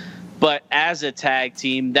teams, but as a tag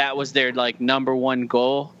team, that was their number one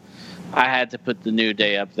goal. I had to put the New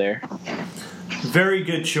Day up there. Very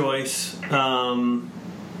good choice.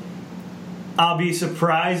 I'll be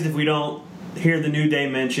surprised if we don't hear the New Day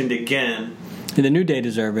mentioned again. The New Day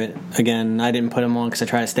deserve it. Again, I didn't put them on because I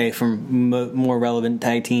try to stay from more relevant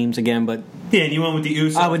tag teams again. But yeah, and you went with the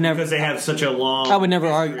Usos I would never, because they have such a long. I would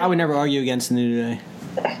never argue against the New Day.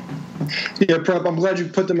 Yeah, Prep, I'm glad you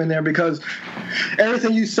put them in there because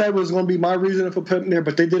everything you said was going to be my reason for putting them there,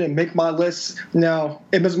 but they didn't make my list. Now,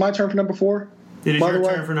 it was my turn for number 4. It is your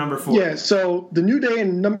turn for number 4. Yeah, so the New Day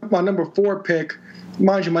and my number 4 pick,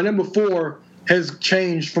 mind you, my number 4 has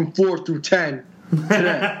changed from 4 through 10 today.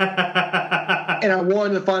 And I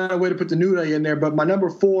wanted to find a way to put the New Day in there, but my number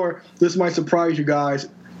 4, this might surprise you guys,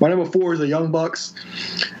 my number 4 is the Young Bucks.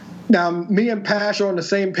 Now, me and Pash are on the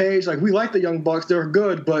same page. We like the Young Bucks. They're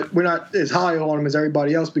good, but we're not as high on them as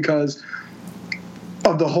everybody else because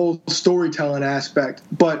of the whole storytelling aspect.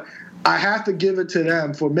 But I have to give it to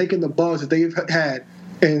them for making the buzz that they've had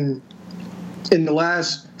in the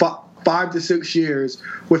last 5 to 6 years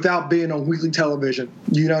without being on weekly television.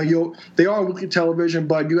 They are on weekly television,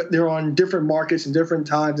 but they're on different markets and different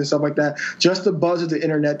times and stuff like that. Just the buzz of the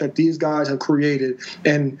internet that these guys have created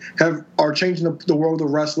and are changing the world of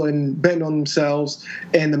wrestling, betting on themselves,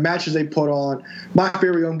 and the matches they put on. My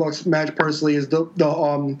favorite Young Bucks match personally is the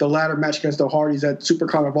ladder match against the Hardys at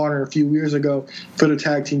Supercard of Honor a few years ago for the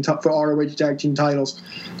tag team for ROH tag team titles.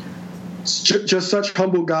 Just such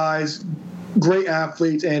humble guys, great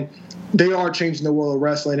athletes, and they are changing the world of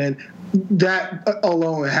wrestling, and that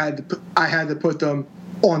alone I had to put them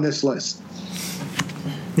on this list.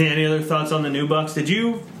 Yeah, any other thoughts on the New Bucks? Did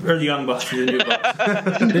you, or the Young Bucks? The New Bucks.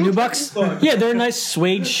 The New Bucks? Yeah, they're a nice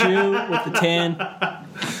suede shoe with the tan.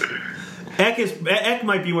 Eck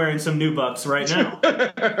might be wearing some New Bucks right now.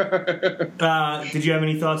 Did you have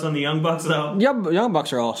any thoughts on the Young Bucks, though? Young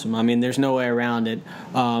Bucks are awesome. I mean, there's no way around it.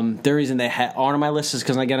 The reason they are on my list is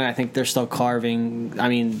because, again, I think they're still carving. I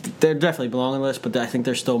mean, they definitely belong on the list, but I think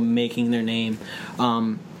they're still making their name.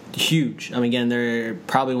 Huge. I mean, again, they're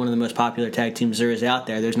probably one of the most popular tag teams there is out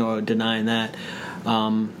there. There's no denying that.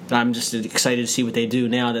 I'm just excited to see what they do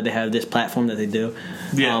now that they have this platform that they do.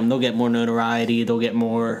 Yeah. They'll get more notoriety. They'll get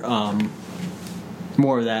more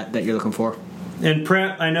of that you're looking for. And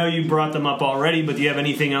Prep, I know you brought them up already, but do you have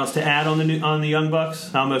anything else to add on the Young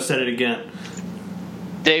Bucks? I almost said it again.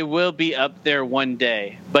 They will be up there one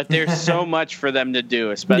day, but there's so much for them to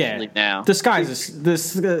do, especially now. The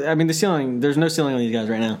ceiling. There's no ceiling on these guys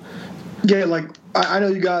right now. Yeah, I know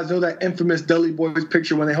you guys know that infamous Dudley Boys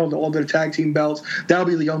picture when they hold all their tag team belts. That'll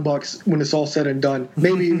be the Young Bucks when it's all said and done.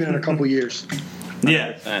 Maybe even in a couple years.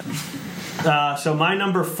 Yeah. So my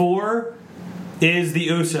number 4 is the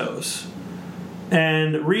Usos.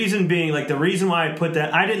 And reason being, the reason why I put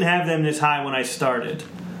that, I didn't have them this high when I started.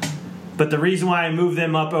 But the reason why I moved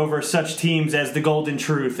them up over such teams as the Golden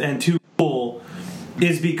Truth and Too Cool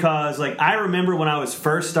is because, I remember when I was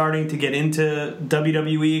first starting to get into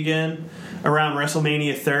WWE again, around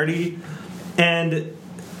WrestleMania 30, and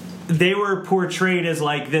they were portrayed as,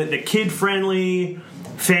 the kid-friendly,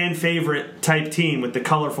 fan-favorite type team with the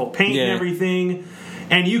colorful paint and everything.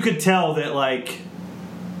 And you could tell that,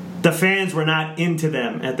 the fans were not into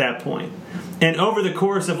them at that point. And over the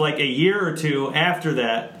course of like a year or two after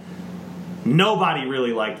that, nobody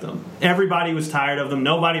really liked them. Everybody was tired of them.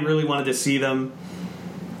 Nobody really wanted to see them.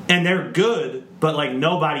 And they're good, but like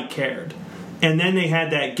nobody cared. And then they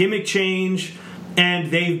had that gimmick change,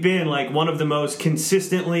 and they've been like one of the most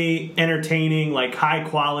consistently entertaining, like high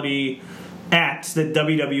quality acts that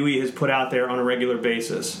WWE has put out there on a regular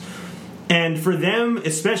basis. And for them,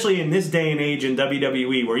 especially in this day and age in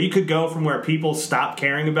WWE, where you could go from where people stop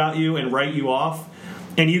caring about you and write you off,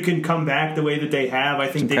 and you can come back the way that they have, I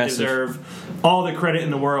think they deserve all the credit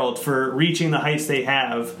in the world for reaching the heights they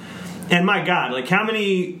have. And my God, like how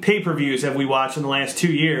many pay-per-views have we watched in the last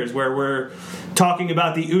 2 years where we're talking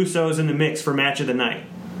about the Usos in the mix for match of the night?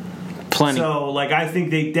 Plenty. So, like, I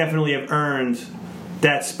think they definitely have earned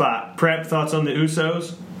that spot. Prep, thoughts on the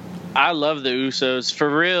Usos? I love the Usos. For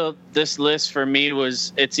real, this list for me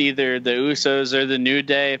was it's either the Usos or the New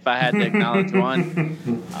Day if I had to acknowledge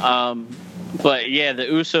one. But yeah, the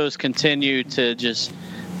Usos continue to just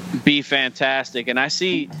be fantastic. And I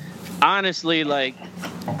see, honestly, like,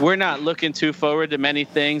 we're not looking too forward to many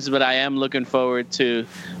things, but I am looking forward to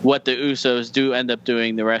what the Usos do end up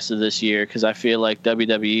doing the rest of this year, because I feel like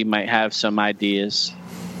WWE might have some ideas.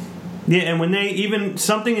 Yeah, and when they even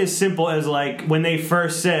something as simple as like when they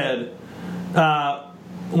first said,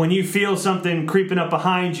 when you feel something creeping up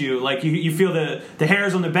behind you, like you feel the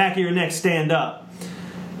hairs on the back of your neck stand up.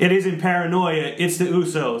 It isn't paranoia, it's the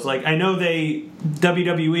Usos. Like, I know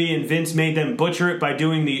WWE and Vince made them butcher it by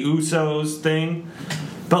doing the Usos thing.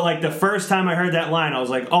 But, like, the first time I heard that line, I was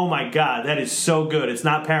like, oh, my God, that is so good. It's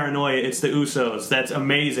not paranoia, it's the Usos. That's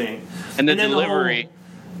amazing. And the delivery.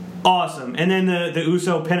 Awesome. And then the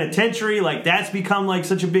Uso Penitentiary, like, that's become, like,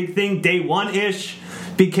 such a big thing. Day one-ish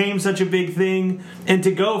became such a big thing. And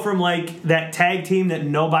to go from, like, that tag team that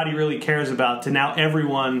nobody really cares about to now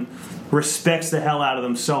everyone respects the hell out of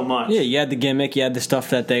them so much. Yeah, you had the gimmick, you had the stuff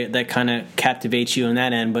that kind of captivates you on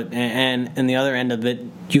that end, but and the other end of it,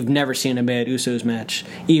 you've never seen a bad Usos match.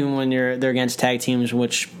 Even when they're against tag teams,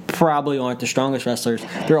 which probably aren't the strongest wrestlers,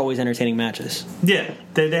 they're always entertaining matches. Yeah,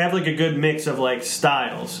 they have like a good mix of like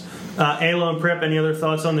styles. Alo and Prep, any other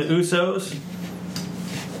thoughts on the Usos?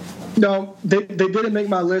 No, they didn't make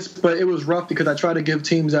my list, but it was rough because I tried to give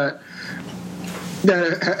teams that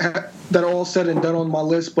are all said and done on my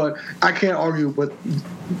list, but I can't argue with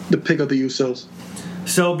the pick of the Usos.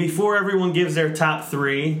 So before everyone gives their top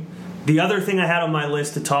three, the other thing I had on my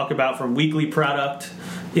list to talk about from Weekly Product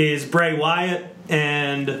is Bray Wyatt,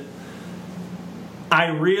 and I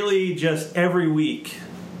really just every week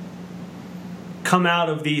come out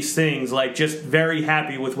of these things like just very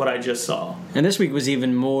happy with what I just saw. And this week was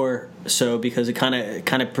even more so because it kind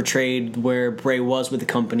of portrayed where Bray was with the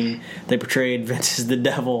company. They portrayed Vince as the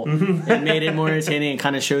devil. It made it more entertaining and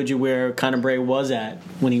kind of showed you where kind of Bray was at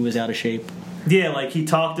when he was out of shape. Yeah, like he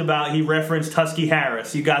referenced Husky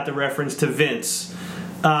Harris. You got the reference to Vince.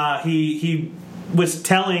 He was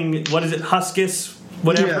telling, what is it, Huskus,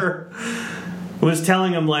 whatever, was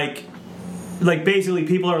telling him like basically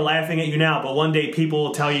people are laughing at you now, but one day people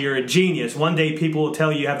will tell you you're a genius. One day people will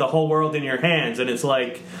tell you you have the whole world in your hands. And it's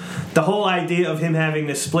like the whole idea of him having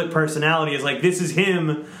this split personality is like this is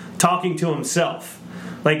him talking to himself.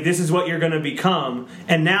 Like this is what you're going to become.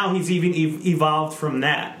 And now he's even evolved from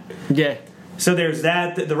that. Yeah. So there's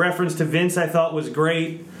that. The reference to Vince I thought was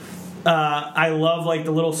great. I love like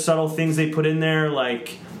the little subtle things they put in there,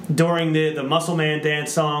 like during the Muscle Man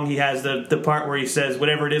dance song, he has the part where he says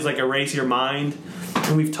whatever it is, like erase your mind.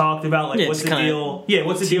 And we've talked about like what's the deal? Yeah,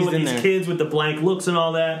 what's the deal with these kids with the blank looks and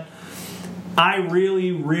all that? I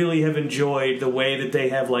really, really have enjoyed the way that they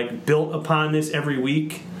have like built upon this every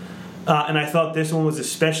week, and I thought this one was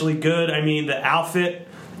especially good. I mean, the outfit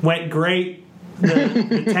went great.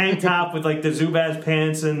 The tank top with like the Zubaz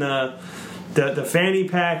pants and the fanny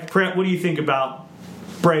pack. Prep, what do you think about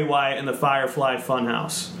Bray Wyatt and the Firefly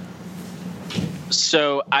Funhouse?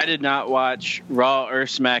 So I did not watch Raw or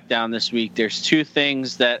SmackDown this week. There's two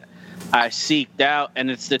things that I seeked out,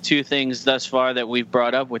 and it's the two things thus far that we've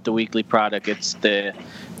brought up with the Weekly Product. It's the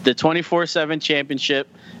 24/7 Championship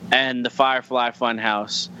and the Firefly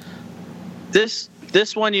Funhouse. This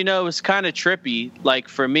one, is kind of trippy. Like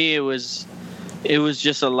for me, it was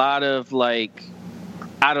just a lot of like,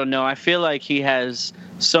 I don't know. I feel like he has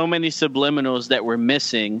so many subliminals that we're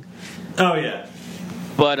missing. Oh yeah.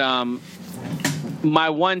 But my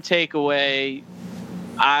one takeaway,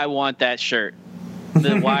 I want that shirt.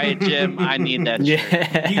 The Wyatt Gym, I need that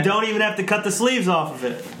shirt. You don't even have to cut the sleeves off of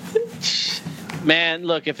it. Man,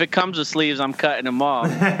 look, if it comes with sleeves, I'm cutting them off.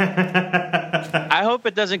 I hope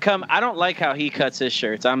it doesn't come. I don't like how he cuts his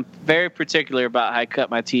shirts. I'm very particular about how I cut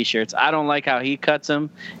my T-shirts. I don't like how he cuts them.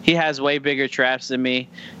 He has way bigger traps than me,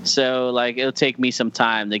 so like it'll take me some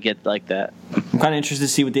time to get like that. I'm kind of interested to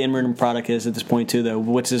see what the in-ring product is at this point too, though.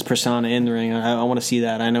 What's his persona in the ring? I want to see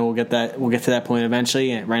that. I know we'll get that. We'll get to that point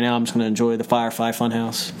eventually. And right now, I'm just going to enjoy the Firefly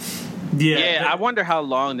Funhouse. Yeah, I wonder how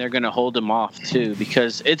long they're going to hold him off, too,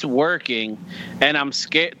 because it's working, and I'm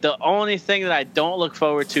scared. The only thing that I don't look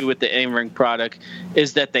forward to with the in-ring product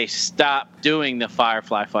is that they stop doing the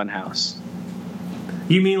Firefly Funhouse.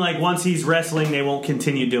 You mean like once he's wrestling, they won't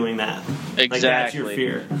continue doing that? Exactly. Like that's your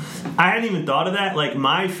fear. I hadn't even thought of that. Like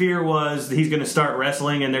my fear was he's going to start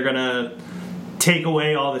wrestling and they're going to take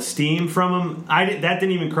away all the steam from him. That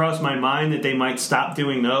didn't even cross my mind that they might stop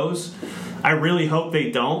doing those. I really hope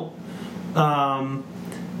they don't.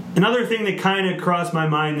 Another thing that kind of crossed my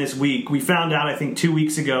mind this week, we found out I think 2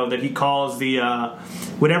 weeks ago that he calls the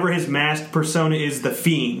whatever his masked persona is the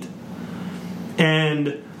Fiend,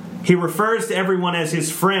 and he refers to everyone as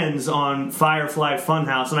his friends on Firefly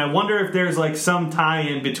Funhouse. And I wonder if there's like some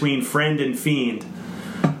tie-in between friend and Fiend.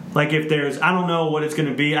 Like if there's, I don't know what it's going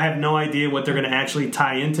to be. I have no idea what they're going to actually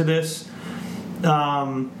tie into this.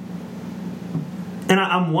 And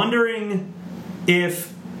I'm wondering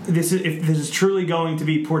if this is truly going to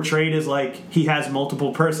be portrayed as like he has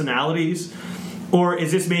multiple personalities, or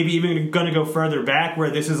is this maybe even going to go further back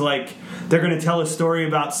where this is like they're going to tell a story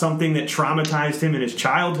about something that traumatized him in his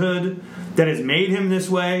childhood that has made him this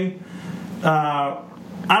way. I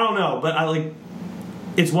don't know, but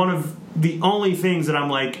it's one of the only things that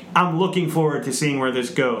I'm looking forward to seeing where this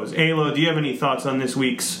goes. Alo, do you have any thoughts on this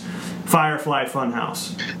week's Firefly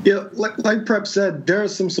Funhouse? Yeah, like Prep said, there are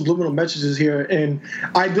some subliminal messages here, and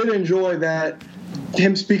I did enjoy that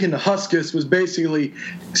him speaking to Huskus was basically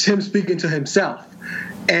him speaking to himself.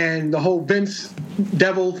 And the whole Vince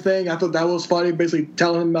Devil thing, I thought that was funny, basically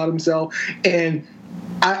telling him about himself. And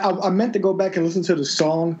I meant to go back and listen to the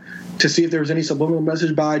song to see if there was any subliminal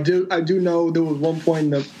message, but I do know there was one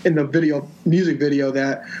point in the music video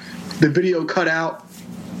that the video cut out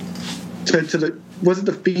to the, was it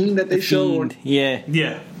the Fiend that they showed? Yeah.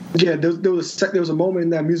 Yeah. Yeah, there was a moment in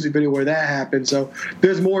that music video where that happened. So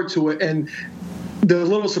there's more to it, and the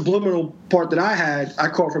little subliminal part that I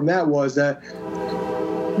caught from that was that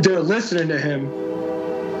they're listening to him,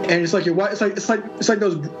 and it's like it's like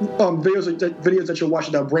those videos that you'll watch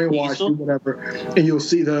that brainwashed or whatever, and you'll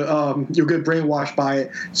see you'll get brainwashed by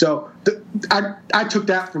it. So I took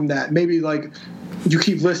that from that. Maybe like you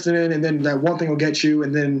keep listening, and then that one thing will get you,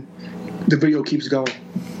 and then the video keeps going.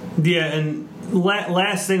 Yeah, and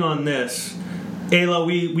last thing on this, Ayla,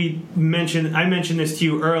 I mentioned this to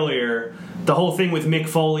you earlier. The whole thing with Mick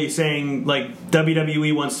Foley saying like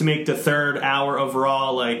WWE wants to make the third hour of Raw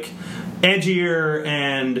like edgier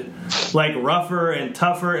and like rougher and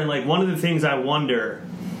tougher, and like one of the things I wonder,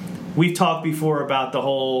 we've talked before about the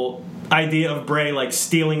whole idea of Bray like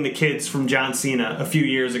stealing the kids from John Cena a few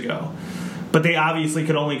years ago, but they obviously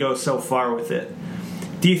could only go so far with it.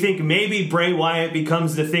 Do you think maybe Bray Wyatt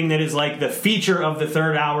becomes the thing that is like the feature of the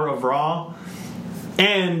third hour of Raw?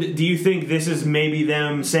 And do you think this is maybe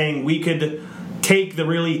them saying we could take the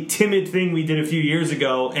really timid thing we did a few years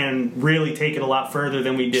ago and really take it a lot further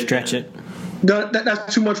than we did? Stretch it. No,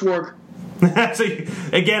 that's too much work. So,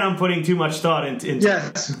 again, I'm putting too much thought into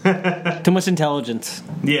Yes. Too much intelligence.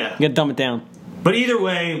 Yeah. You gotta dumb it down. But either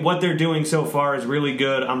way, what they're doing so far is really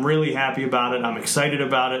good. I'm really happy about it. I'm excited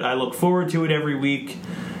about it. I look forward to it every week.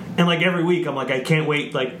 And like every week, I'm like, I can't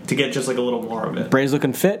wait like to get just like a little more of it. Bray's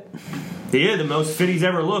looking fit. Yeah, the most fit he's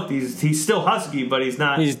ever looked. He's still husky, but he's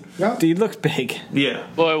not. He looks big. Yeah.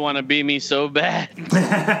 Boy, want to be me so bad.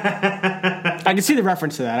 I can see the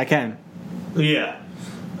reference to that. I can. Yeah.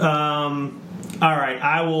 All right.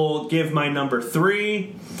 I will give my number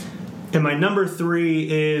 3. And my number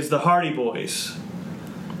 3 is the Hardy Boys.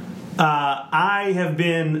 I have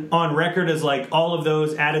been on record as like all of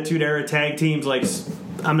those Attitude Era tag teams, like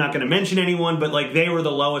I'm not going to mention anyone, but like they were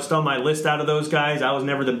the lowest on my list out of those guys. I was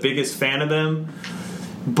never the biggest fan of them.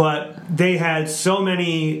 But they had so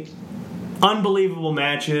many unbelievable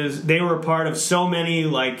matches. They were a part of so many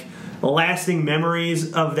like lasting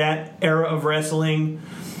memories of that era of wrestling.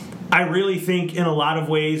 I really think in a lot of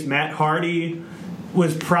ways Matt Hardy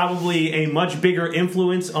was probably a much bigger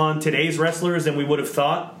influence on today's wrestlers than we would have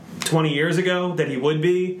thought 20 years ago that he would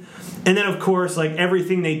be. And then, of course, like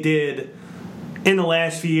everything they did in the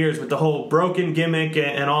last few years with the whole broken gimmick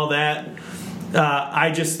and all that,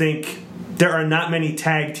 I just think there are not many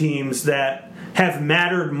tag teams that have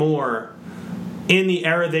mattered more in the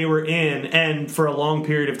era they were in and for a long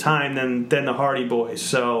period of time than the Hardy Boys.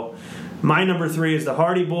 So My number 3 is the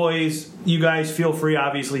Hardy Boys. You guys feel free,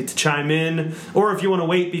 obviously, to chime in. Or if you want to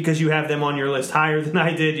wait because you have them on your list higher than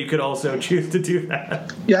I did, you could also choose to do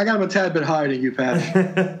that. Yeah, I got them a tad bit higher than you,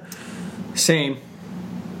 Pat. Same.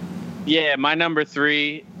 Yeah, my number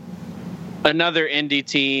 3, another indie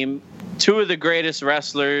team. 2 of the greatest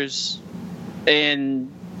wrestlers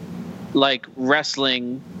in, like,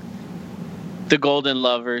 wrestling, the Golden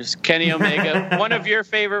Lovers. Kenny Omega, one of your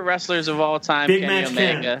favorite wrestlers of all time, Big Kenny Match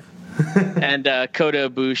Omega. And Kota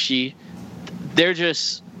Ibushi. They're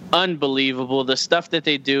just unbelievable. The stuff that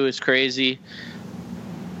they do is crazy.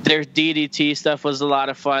 Their DDT stuff was a lot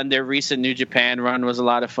of fun. Their recent New Japan run was a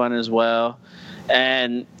lot of fun as well.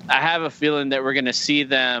 And I have a feeling that we're going to see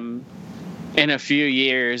them in a few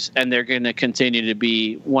years, and they're going to continue to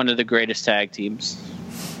be one of the greatest tag teams.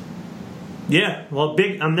 Yeah, well,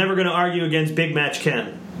 I'm never going to argue against Big Match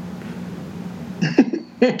Ken.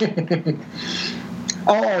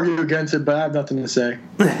 I'll argue against it, but I have nothing to say.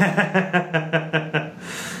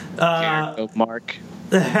 Mark.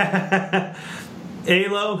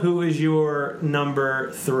 Alo, who is your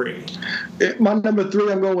number 3? My number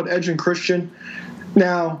 3, I'm going with Edge and Christian.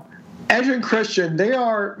 Now, Edge and Christian, they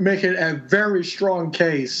are making a very strong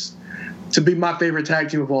case to be my favorite tag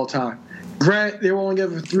team of all time. Grant, they were only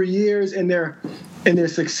together for 3 years, and their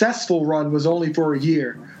successful run was only for a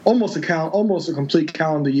year, almost a complete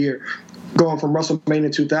calendar year, going from WrestleMania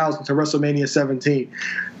 2000 to WrestleMania 17.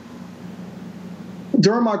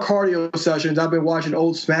 During my cardio sessions, I've been watching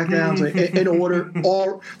old SmackDowns in order,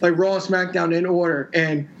 all like Raw and SmackDown in order,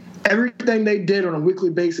 and everything they did on a weekly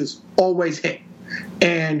basis always hit.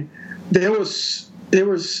 And there was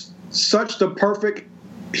such the perfect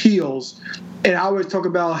heels, and I always talk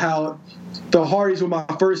about how the Hardys were my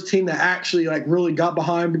first team that actually like really got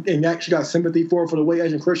behind and actually got sympathy for the way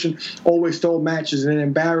Edge and Christian always stole matches and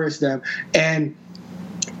embarrassed them. And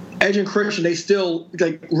Edge and Christian, they still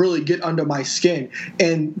like really get under my skin.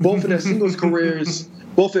 And both of their singles careers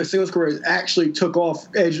actually took off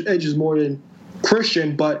Edge's more than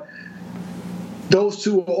Christian, but those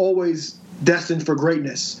two are always destined for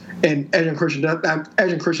greatness. And Edge and Christian,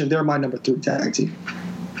 they're my number 3 tag team.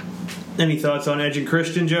 Any thoughts on Edge and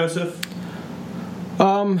Christian, Joseph?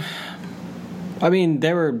 I mean,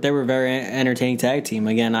 they were very entertaining tag team.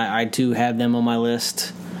 Again, I too have them on my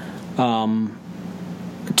list.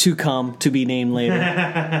 To come, to be named later.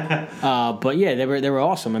 But yeah, they were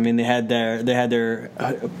awesome. I mean, they had their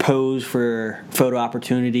pose for photo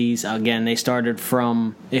opportunities. Again, they started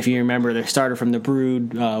from, if you remember, the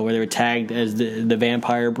Brood, where they were tagged as the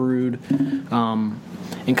Vampire Brood, and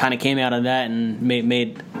kind of came out of that and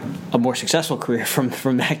made a more successful career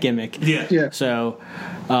from that gimmick. Yeah. So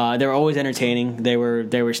they were always entertaining. They were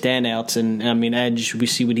standouts, and I mean, Edge, we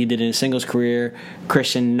see what he did in his singles career.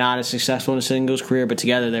 Christian, not as successful in his singles career, but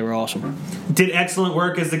together they were awesome. Did excellent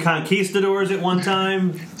work as the Conquistadors at one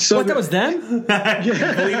time. So that was them? Believe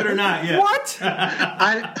it or not, yeah. What?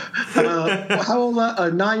 How old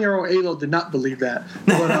a 9-year-old Alo did not believe that.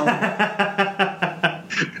 But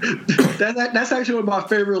that's actually one of my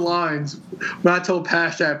favorite lines when I told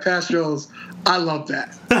Pash that. Pash goes, I love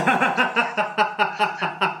that.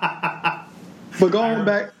 But going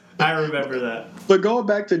back, I remember that. But going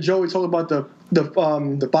back to Joey talking about the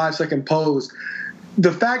 5-second pose,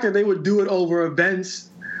 the fact that they would do it over events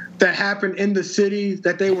that happened in the city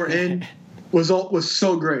that they were in was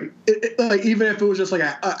so great. Like even if it was just like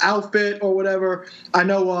an outfit or whatever. I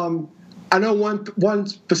know one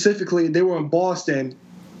specifically. They were in Boston,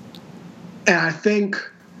 and I think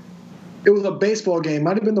it was a baseball game.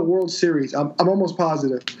 Might have been the World Series. I'm almost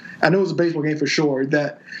positive. I know it was a baseball game for sure.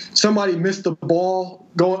 That somebody missed the ball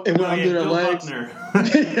going and went under their legs.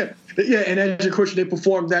 Yeah, and Edge and Christian, they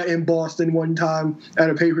performed that in Boston one time at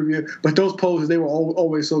a pay-per-view. But those poses, they were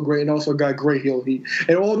always so great, and also got great heel heat.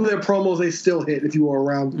 And all of their promos, they still hit if you were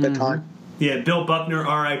around at that time. Yeah, Bill Buckner,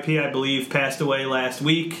 R.I.P., I believe, passed away last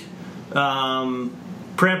week.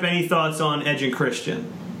 Prep, any thoughts on Edge and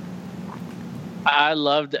Christian? I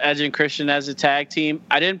loved Edge and Christian as a tag team.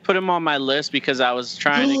 I didn't put them on my list because I was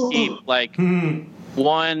trying to keep like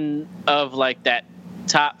one of like that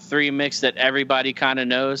top 3 mix that everybody kind of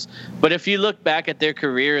knows. But if you look back at their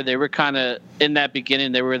career, they were kind of in that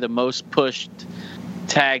beginning. They were the most pushed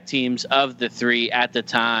tag teams of the 3 at the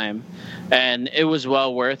time, and it was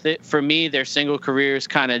well worth it for me. Their single careers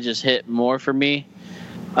kind of just hit more for me.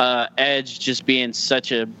 Edge just being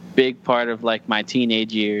such a big part of like my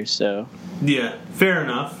teenage years. So yeah, fair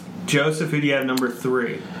enough. Joseph, who do you have number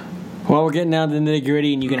 3? Well, we're getting down to the nitty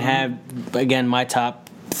gritty, and you can have again my top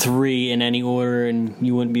three in any order, and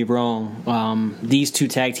you wouldn't be wrong. These two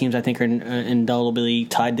tag teams, I think, are indelibly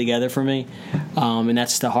tied together for me, and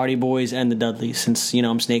that's the Hardy Boys and the Dudleys. Since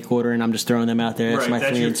I'm snake order, and I'm just throwing them out there. That's right, my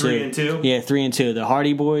that's 3 your and 3 and 2. Yeah, 3 and 2. The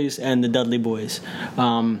Hardy Boys and the Dudley Boys.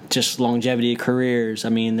 Just longevity of careers. I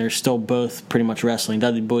mean, they're still both pretty much wrestling.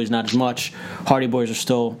 Dudley Boys not as much. Hardy Boys are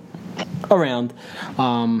still around.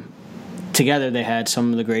 Together, they had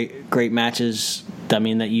some of the great matches.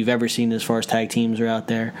 That you've ever seen as far as tag teams are out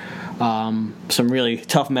there. Some really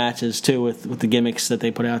tough matches too with the gimmicks that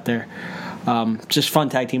they put out there. Just fun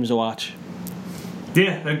tag teams to watch.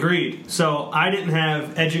 Yeah, agreed. So I didn't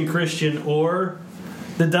have Edge and Christian or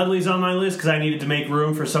the Dudleys on my list because I needed to make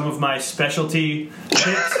room for some of my specialty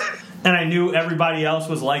picks, and I knew everybody else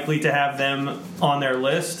was likely to have them on their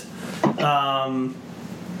list. But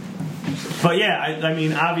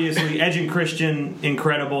yeah, obviously Edge and Christian,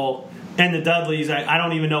 incredible. And the Dudleys, I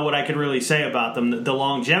don't even know what I could really say about them. The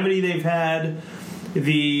longevity they've had,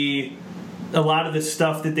 a lot of the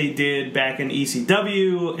stuff that they did back in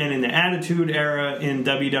ECW and in the Attitude Era in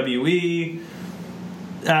WWE.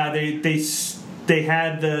 They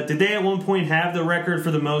had did they at one point have the record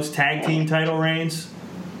for the most tag team title reigns?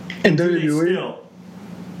 In Do they WWE? still?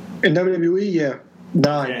 In WWE, yeah.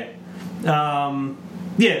 9. Okay.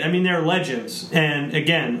 Yeah, they're legends. And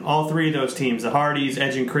again, all three of those teams, the Hardys,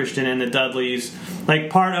 Edge and Christian, and the Dudleys,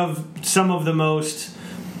 part of some of the most,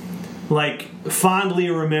 fondly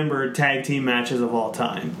remembered tag team matches of all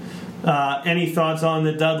time. Any thoughts on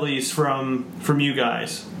the Dudleys from you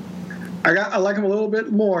guys? I like them a little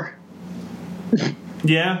bit more.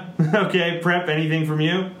 Yeah? Okay, Prep, anything from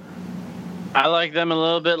you? I like them a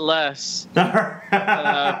little bit less.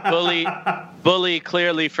 Bully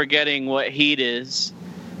clearly forgetting what heat is.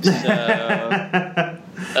 So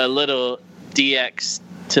a little DX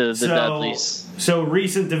to the Dudleys. So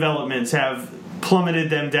recent developments have plummeted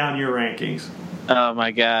them down your rankings. Oh my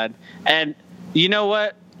God! And you know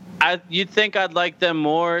what? You'd think I'd like them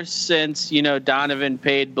more since Donovan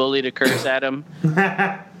paid Bully to curse at him.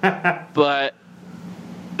 But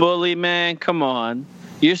Bully, man, come on!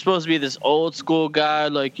 You're supposed to be this old school guy.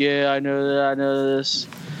 Yeah, I know this.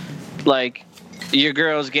 Your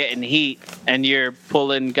girl's getting heat, and you're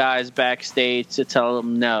pulling guys backstage to tell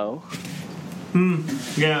them no.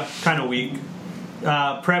 Yeah, kind of weak.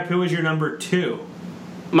 Prep, who was your number 2?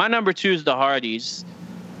 My number 2 is the Hardys.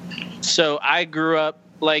 So I grew up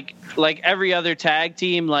like every other tag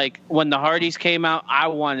team. When the Hardys came out, I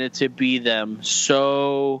wanted to be them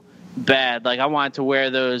so bad. I wanted to wear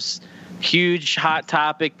those huge Hot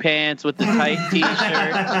Topic pants with the tight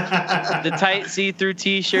t-shirt, the tight see-through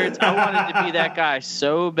t-shirts. I wanted to be that guy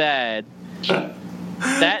so bad.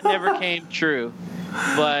 That never came true.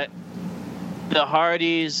 But the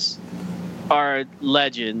Hardys are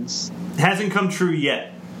legends. Hasn't come true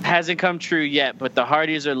yet. But the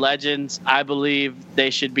Hardys are legends. I believe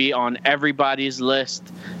they should be on everybody's list,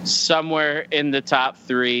 somewhere in the top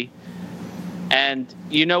 3. And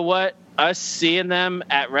you know what? Us seeing them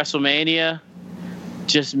at WrestleMania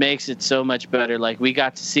just makes it so much better. We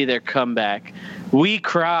got to see their comeback. We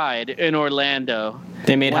cried in Orlando.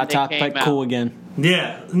 They made Hot Topic cool again.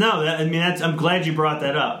 Yeah, no, I'm glad you brought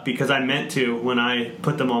that up because I meant to when I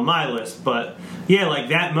put them on my list. But yeah,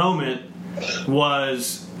 that moment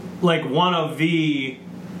was one of the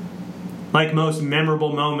most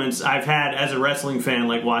memorable moments I've had as a wrestling fan,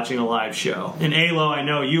 watching a live show. And Alo, I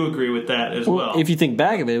know you agree with that as well. If you think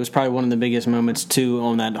back of it, it was probably one of the biggest moments too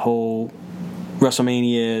on that whole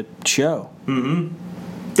WrestleMania show. Mm-hmm.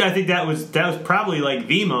 I think that was probably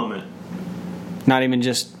the moment. Not even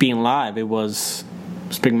just being live; it was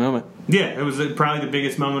a big moment. Yeah, it was probably the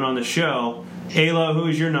biggest moment on the show. Alo, who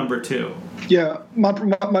is your number 2? Yeah, my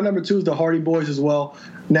number 2 is the Hardy Boys as well.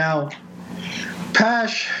 Now,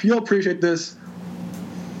 Pash, you'll appreciate this.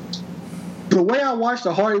 The way I watch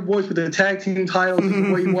the Hardy Boys with the tag team titles is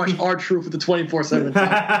the way you watch R-Truth with the 24/7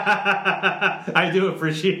 title. I do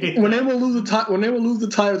appreciate that. When they will lose the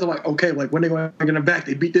titles, I'm like, okay, when they going to get them back?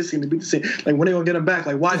 They beat this team, they beat this team. When they going to get them back?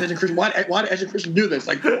 Why is Edge and Christian? Why did Edge and Christian do this?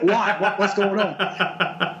 Why? What's going on?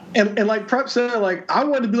 And like Prep said, I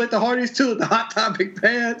wanted to be like the Hardys too, the Hot Topic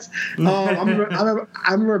pants. I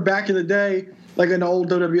remember back in the day. In the old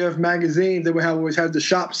WWF magazines, they would always have the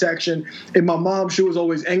shop section. And my mom, she was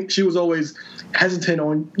always hesitant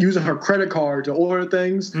on using her credit card to order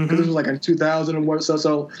things because this was in 2000 and what.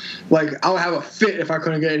 So I would have a fit if I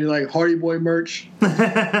couldn't get any Hardy Boy merch or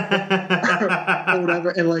whatever.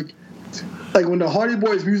 And when the Hardy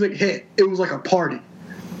Boys music hit, it was like a party.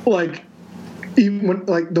 even when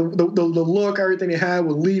like the look, everything they had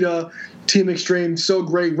with Lita, Team Extreme, so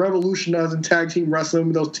great, revolutionizing tag team wrestling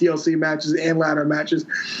with those TLC matches and ladder matches,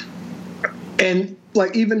 and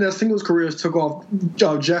like even their singles careers took off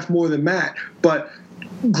Jeff more than Matt, but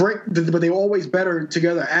great, but they were always better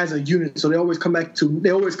together as a unit. So they always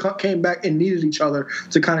came back and needed each other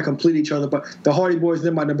to kind of complete each other. But the Hardy Boys,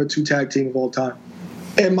 they're my number 2 tag team of all time,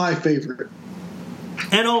 and my favorite.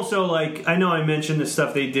 And also, like, I know I mentioned the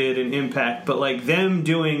stuff they did in Impact, but like them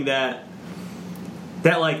doing that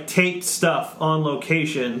like taped stuff on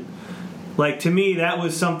location, like to me that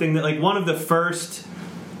was something that like one of the first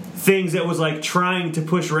things that was like trying to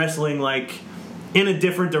push wrestling like in a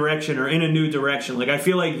different direction or in a new direction. Like I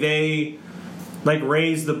feel like they like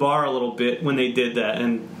raised the bar a little bit when they did that,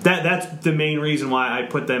 and that's the main reason why I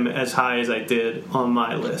put them as high as I did on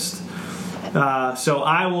my list. So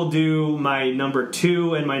I will do my number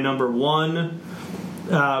 2 and my number 1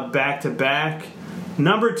 back to back.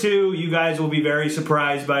 Number 2, you guys will be very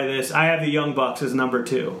surprised by this. I have the Young Bucks as number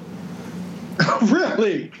 2.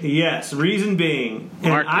 Really? Yes. Reason being,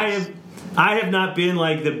 and I have not been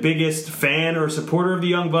like the biggest fan or supporter of the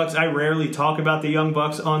Young Bucks. I rarely talk about the Young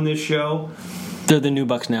Bucks on this show. They're the New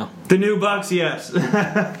Bucks now. The New Bucks, yes.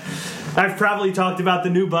 I've probably talked about the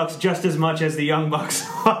New Bucks just as much as the Young Bucks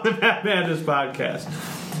on the Matt Madness podcast.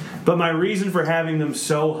 But my reason for having them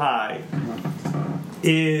so high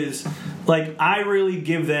is, like, I really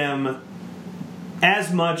give them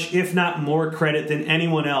as much, if not more, credit than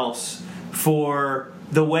anyone else for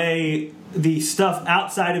the way the stuff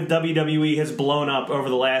outside of WWE has blown up over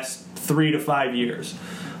the last 3 to 5 years.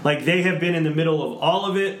 Like, they have been in the middle of all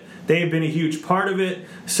of it. They have been a huge part of it.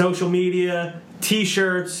 Social media,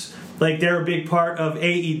 T-shirts, like they're a big part of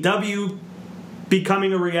AEW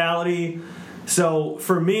becoming a reality. So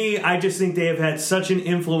for me, I just think they have had such an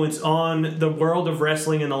influence on the world of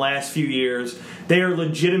wrestling in the last few years. They are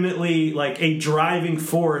legitimately like a driving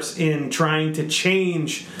force in trying to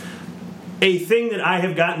change a thing that I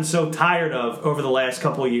have gotten so tired of over the last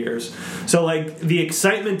couple of years. So, like, the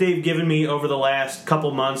excitement they've given me over the last couple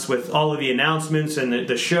months with all of the announcements and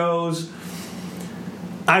the shows,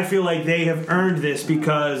 I feel like they have earned this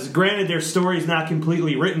because, granted, their story's not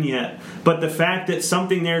completely written yet, but the fact that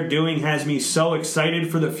something they're doing has me so excited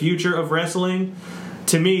for the future of wrestling,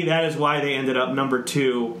 to me, that is why they ended up number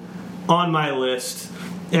 2 on my list.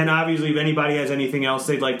 And obviously, if anybody has anything else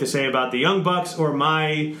they'd like to say about the Young Bucks or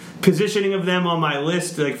my positioning of them on my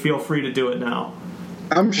list, like, feel free to do it now.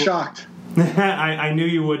 I'm shocked. I knew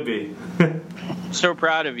you would be. So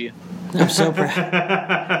proud of you. I'm so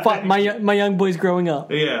proud. my young boys growing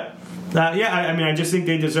up. Yeah. I mean, I just think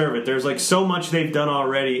they deserve it. There's, like, so much they've done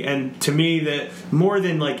already. And to me, that more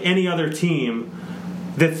than, like, any other team,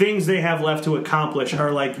 the things they have left to accomplish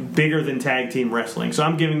are, like, bigger than tag team wrestling. So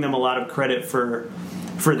I'm giving them a lot of credit for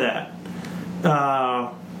that.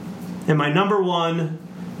 And my number 1,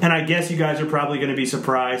 and I guess you guys are probably going to be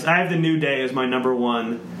surprised, I have the New Day as my number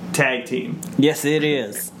 1 tag team. Yes, it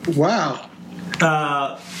is. Wow.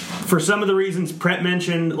 For some of the reasons Brett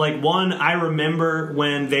mentioned, like, one, I remember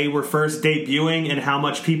when they were first debuting and how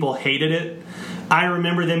much people hated it. I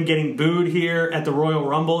remember them getting booed here at the Royal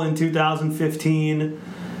Rumble in 2015.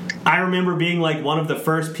 I remember being, like, one of the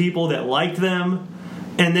first people that liked them.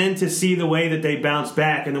 And then to see the way that they bounced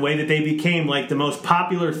back and the way that they became, like, the most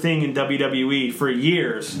popular thing in WWE for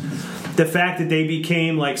years. The fact that they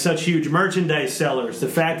became, like, such huge merchandise sellers. The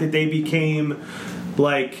fact that they became,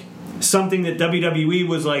 like, something that WWE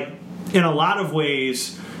was, like, in a lot of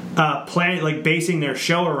ways, basing their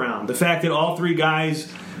show around. The fact that all 3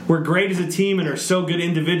 guys were great as a team and are so good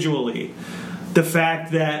individually. The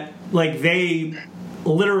fact that, like, they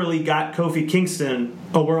literally got Kofi Kingston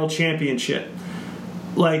a world championship.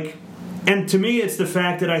 Like, and to me, it's the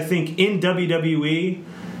fact that I think in WWE,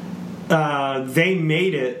 they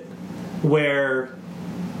made it where,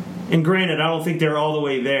 and granted, I don't think they're all the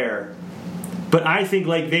way there, but I think,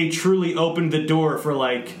 like, they truly opened the door for,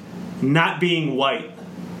 like, not being white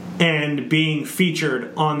and being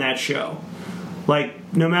featured on that show.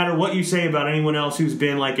 Like, no matter what you say about anyone else who's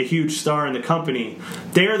been, like, a huge star in the company,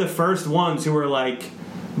 they're the first ones who were, like,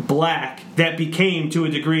 black that became, to a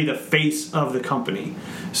degree, the face of the company.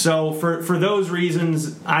 So for those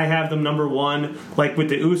reasons, I have them number 1. Like with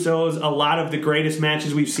the Usos, a lot of the greatest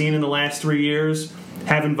matches we've seen in the last 3 years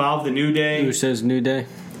have involved the New Day. Usos, New Day.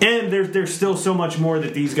 And there's still so much more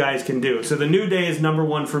that these guys can do. So the New Day is number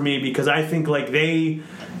 1 for me because I think, like, they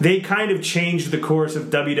kind of changed the course of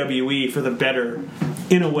WWE for the better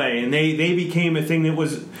in a way. And they became a thing that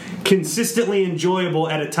was consistently enjoyable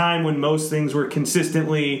at a time when most things were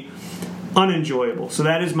consistently unenjoyable. So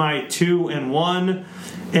that is my 2 and 1.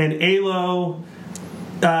 And Alo,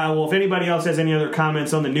 well, if anybody else has any other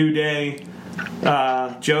comments on the New Day,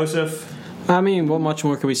 Joseph. I mean, what much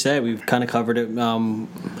more can we say? We've kind of covered it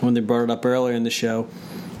when they brought it up earlier in the show.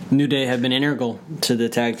 New Day have been integral to the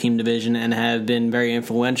tag team division and have been very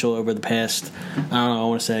influential over the past, I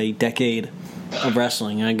want to say decade of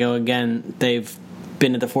wrestling. And I go again, they've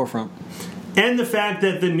been at the forefront. And the fact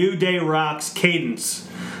that the New Day Rocks cadence,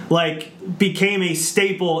 became a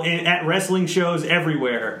staple at wrestling shows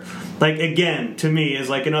everywhere. Again, to me, is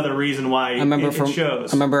another reason why it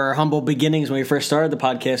shows. I remember our humble beginnings when we first started the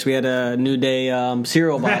podcast. We had a New Day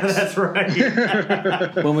cereal box. That's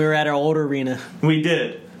right. When we were at our old arena. We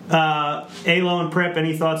did. Alo and Prep,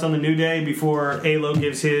 any thoughts on the New Day before Alo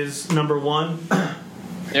gives his number 1?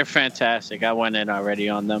 They're fantastic. I went in already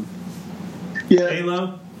on them. Yeah.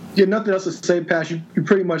 Alo? Yeah, nothing else to say, Pash. You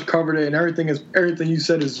pretty much covered it, and everything you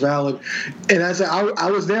said is valid. And I said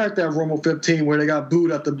I was there at that Rumble 15 where they got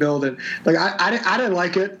booed out the building. I didn't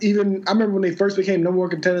like it. Even I remember when they first became number 1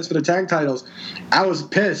 contenders for the tag titles, I was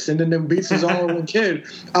pissed. And then them beats Cesaro and Kid,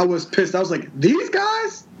 I was pissed. I was like, these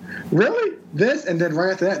guys, really? This? And then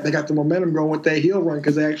right after that, they got the momentum going with their heel run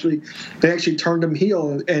because they actually turned them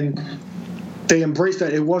heel and they embraced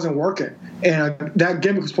that it wasn't working. And that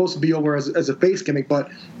gimmick was supposed to be over as a face gimmick,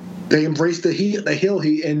 but they embraced the heel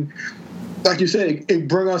heat, and like you said, it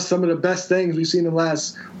brought us some of the best things we've seen in the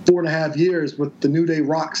last 4.5 years with the New Day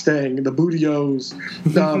Rock staying, the Bootios,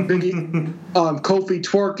 Biggie, Kofi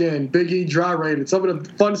twerking, Big E dry rated. Some of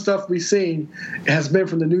the fun stuff we've seen has been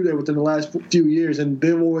from the New Day within the last few years, and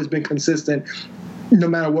they've always been consistent no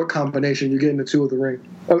matter what combination you get in the 2 of the ring.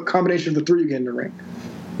 Or combination of the 3 you get in the ring.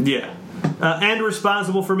 Yeah. And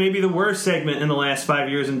responsible for maybe the worst segment in the last 5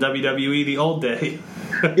 years in WWE, the Old Day.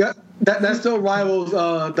 Yeah, that still rivals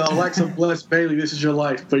the Alexa Bliss Bailey, This Is Your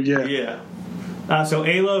Life, but yeah. Yeah. So,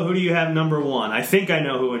 Alo, who do you have number 1? I think I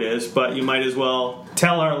know who it is, but you might as well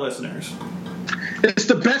tell our listeners. It's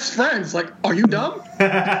the Best Friends. Are you dumb?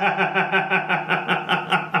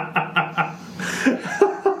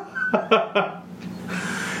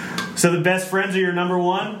 So the Best Friends are your number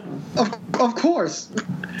 1? Of course.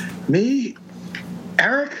 Me,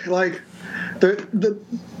 Eric,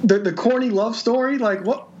 the corny love story,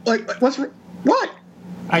 what?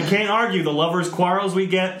 I can't argue the lovers' quarrels we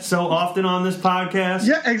get so often on this podcast.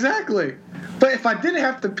 Yeah, exactly. But if I didn't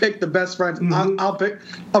have to pick the Best Friends, I'll pick.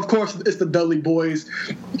 Of course, it's the Dudley Boys,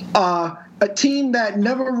 a team that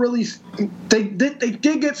never really they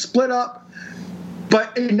did get split up.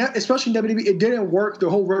 But especially in WWE, it didn't work. The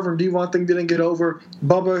whole Reverend Devon thing didn't get over.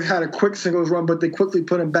 Bubba had a quick singles run, but they quickly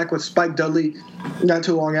put him back with Spike Dudley not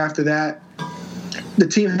too long after that. The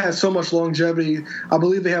team has so much longevity. I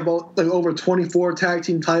believe they have over 24 tag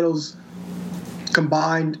team titles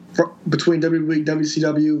combined between WWE,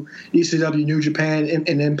 WCW, ECW, New Japan,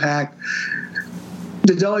 and Impact.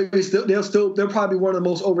 The Dudleys, they're probably one of the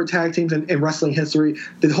most over tag teams in wrestling history.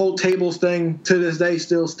 The whole tables thing to this day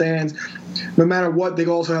still stands. No matter what, they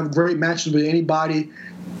also have great matches with anybody.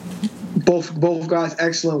 Both guys,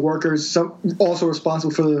 excellent workers. Some also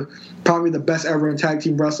responsible for probably the best ever in tag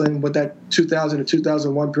team wrestling with that 2000 to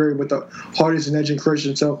 2001 period with the Hardys and Edge and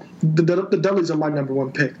Christian. So the Dudleys are my number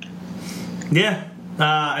 1 pick. Yeah.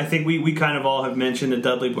 I think we kind of all have mentioned the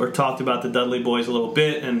Dudley, or talked about the Dudley Boys a little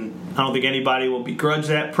bit, and I don't think anybody will begrudge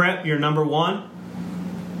that. Prep, your number 1?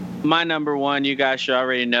 My number 1, you guys should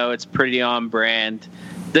already know, it's pretty on brand.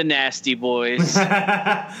 The Nasty Boys.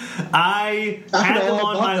 I had them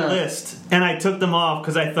on my list, and I took them off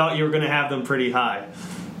because I thought you were going to have them pretty high.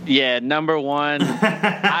 Yeah, number 1.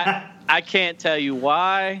 I can't tell you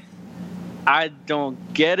why. I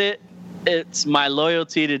don't get it. It's my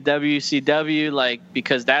loyalty to WCW,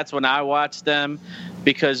 because that's when I watched them.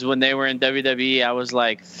 Because when they were in WWE, I was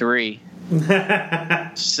 3.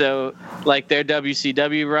 So, their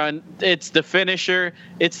WCW run, it's the finisher,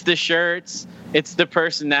 it's the shirts, it's the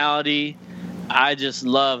personality. I just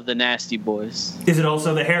love the Nasty Boys. Is it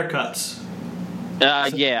also the haircuts?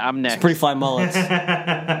 Yeah, I'm next. It's pretty fly mullets.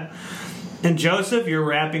 And Joseph, you're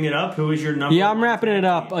wrapping it up. Who is your number? Yeah, I'm wrapping it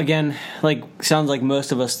up. Again, sounds like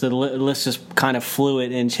most of us, the list just kind of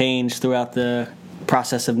fluid and changed throughout the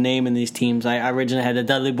process of naming these teams. I originally had the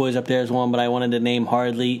Dudley Boys up there as one, but I wanted to name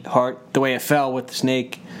the way it fell with the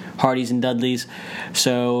Snake, Hardys, and Dudleys.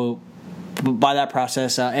 So by that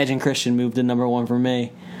process, Edge and Christian moved to number 1 for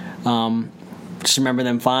me. Just remember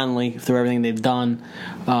them fondly through everything they've done.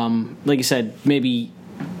 Like you said, maybe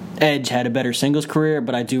Edge had a better singles career,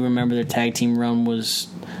 but I do remember their tag team run was,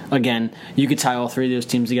 again, you could tie all 3 of those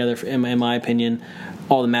teams together, in my opinion.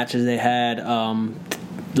 All the matches they had,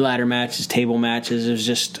 ladder matches, table matches. It was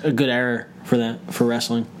just a good era for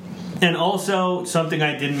wrestling. And also, something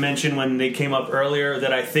I didn't mention when they came up earlier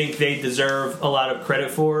that I think they deserve a lot of credit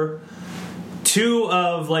for. Two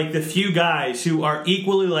of like the few guys who are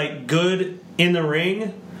equally like good in the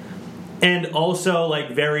ring and also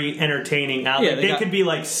like very entertaining out there. They could be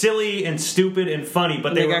like silly and stupid and funny,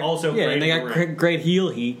 but they were also great. And they got great heel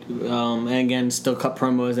heat. And again, still cut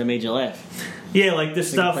promos that made you laugh. Yeah, like the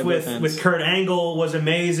stuff with Kurt Angle was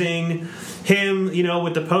amazing. Him,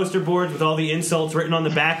 with the poster boards with all the insults written on the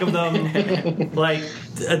back of them. Like,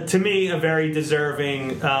 to me, a very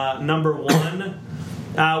deserving number one.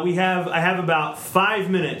 I have about 5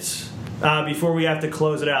 minutes before we have to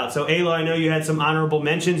close it out. So, Ayla, I know you had some honorable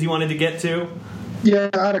mentions you wanted to get to. Yeah,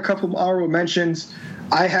 I had a couple of honorable mentions.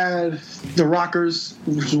 I had the Rockers,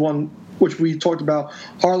 which is one which we talked about,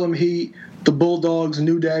 Harlem Heat, the Bulldogs,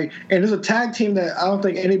 New Day. And there's a tag team that I don't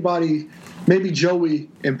think anybody, maybe Joey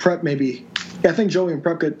and Prep I think Joey and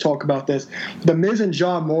Prep could talk about this. The Miz and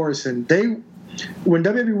John Morrison, when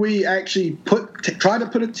WWE actually tried to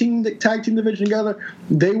put a tag team division together,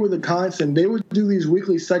 they were the constant. They would do these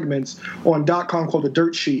weekly segments on .com called the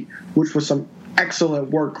Dirt Sheet, which was some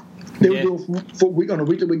excellent work. They would do it on a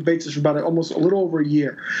week-to-week basis for about almost a little over a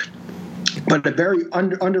year. But a very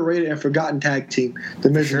underrated and forgotten tag team, the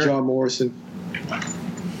Miz and John Morrison.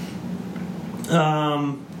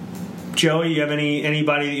 Joey, you have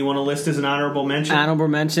anybody that you want to list as an honorable mention? Honorable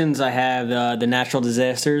mentions, I have the Natural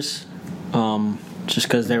Disasters, just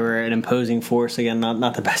because they were an imposing force. Again,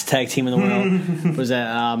 not the best tag team in the world. Was that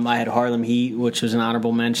I had Harlem Heat, which was an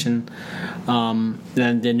honorable mention, and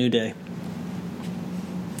the New Day.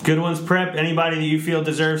 Good ones, Prep. Anybody that you feel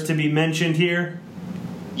deserves to be mentioned here?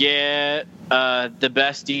 Yeah, the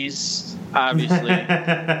Besties, obviously.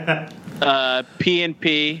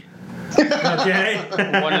 P&P. Okay.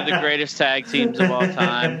 One of the greatest tag teams of all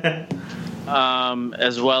time.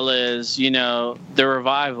 As well as, the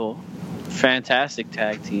Revival. Fantastic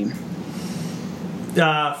tag team.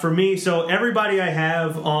 For me, so everybody I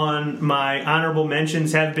have on my honorable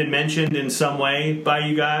mentions have been mentioned in some way by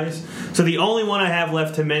you guys. So the only one I have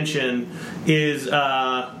left to mention is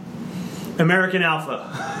American Alpha.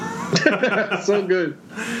 So good.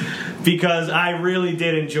 Because I really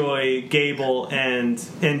did enjoy Gable and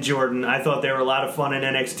Jordan. I thought they were a lot of fun in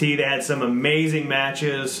NXT. They had some amazing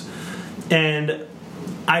matches. And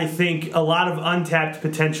I think a lot of untapped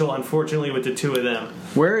potential, unfortunately, with the two of them.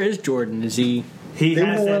 Where is Jordan? Is he... He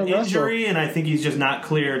has that injury, and I think he's just not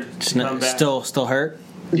cleared to come back. Still hurt?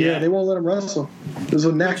 Yeah, they won't let him wrestle. There's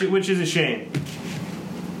a neck. Which is a shame.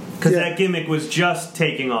 Because that gimmick was just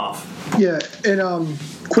taking off. Yeah, and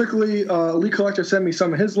quickly, Elite Collector sent me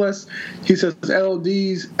some of his lists. He says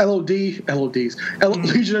LODs,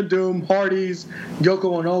 Legion of Doom, Hardys,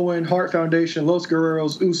 Yoko and Owen, Hart Foundation, Los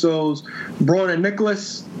Guerreros, Usos, Braun and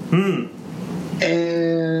Nicholas, and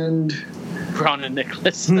Braun and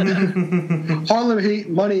Nicholas. Harlem Heat,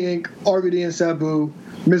 Money Inc., RVD and Sabu,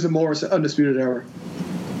 Miz and Morris, Undisputed Era.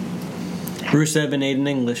 Rusev and Aiden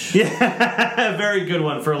English. Yeah, very good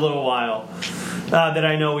one for a little while. That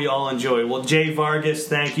I know we all enjoyed. Well, Jay Vargas,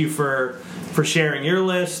 thank you for sharing your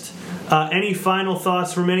list. Any final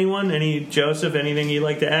thoughts from anyone? Joseph, anything you'd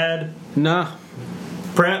like to add? Nah.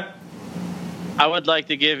 Prep? I would like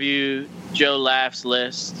to give you Joe Laugh's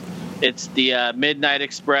list. It's the Midnight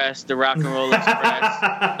Express, the Rock and Roll Express,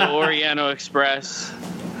 the Oriental Express.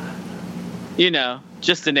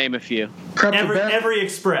 Just to name a few. Every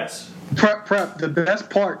Express. Prep, the best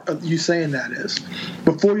part of you saying that is,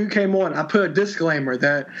 before you came on, I put a disclaimer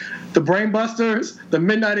that the Brainbusters, the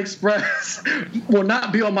Midnight Express, will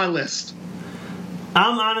not be on my list.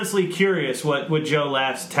 I'm honestly curious what Joe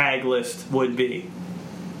Laugh's tag list would be.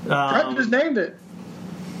 Prep just named it.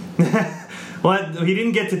 Well, he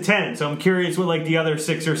didn't get to 10, so I'm curious what the other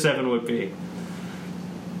 6 or 7 would be.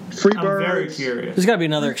 Freebirds. I'm very curious. There's got to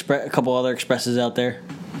be a couple other expresses out there.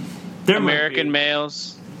 American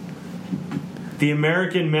Males. The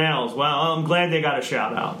American Males. Wow, I'm glad they got a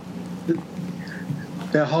shout out.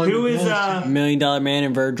 Who is $1 Million Man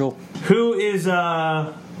and Virgil? Who is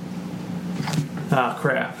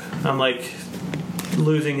crap. I'm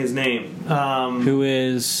losing his name. Who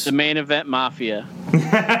is the Main Event Mafia?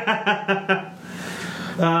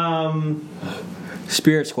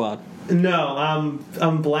 Spirit Squad. No, I'm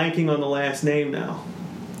blanking on the last name now.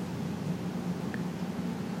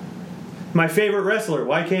 My favorite wrestler.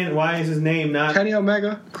 Why is his name not Kenny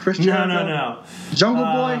Omega? Chris Jericho? No. Jungle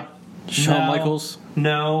Boy? Shawn Michaels?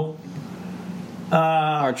 No.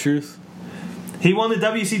 R-Truth? He won the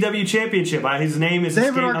WCW championship. His name is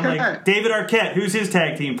David Arquette. I'm David Arquette. Who's his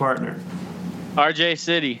tag team partner? RJ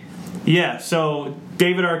City. Yeah, so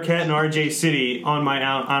David Arquette and RJ City on my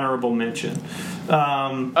honorable mention.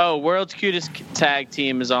 World's Cutest Tag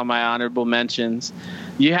Team is on my honorable mentions.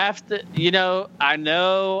 You have to, I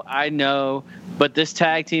know, but this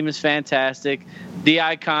tag team is fantastic. The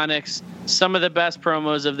Iconics, some of the best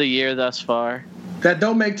promos of the year thus far. That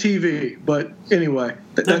don't make TV, but anyway,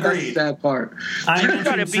 that's the sad part. You're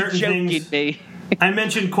trying to be joking me. I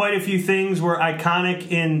mentioned quite a few things were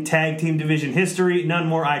iconic in tag team division history. None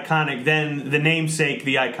more iconic than the namesake,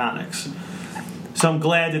 the Iconics. So I'm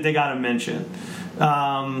glad that they got a mention.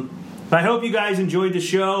 But I hope you guys enjoyed the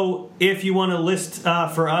show. If you want to list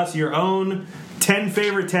for us your own 10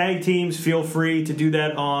 favorite tag teams, feel free to do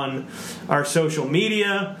that on our social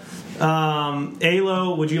media.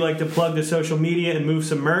 Alo, would you like to plug the social media and move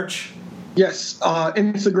some merch? Yes,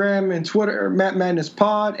 Instagram and Twitter, Matt Madness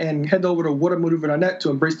Pod, and head over to whatamover.net to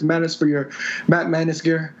embrace the madness for your Matt Madness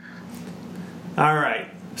gear. All right.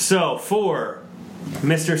 So for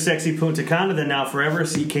Mr. Sexy Punta Cana, then now forever,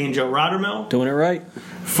 CK and Joe Rottermill. Doing it right.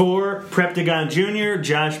 For Preptagon Jr.,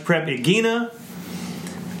 Josh Prep Igina.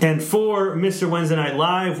 And for Mr. Wednesday Night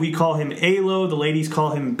Live, we call him Alo. The ladies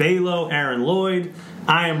call him Balo, Aaron Lloyd.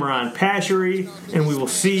 I am Ron Pashery, and we will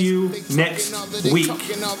see you next week.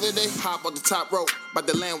 Hop on the top rope, by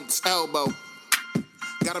the land with his elbow.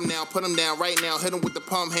 Got him now, put him down right now, hit him with the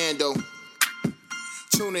palm handle.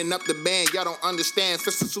 Tuning up the band, y'all don't understand.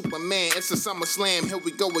 Fist of Superman, it's a summer slam. Here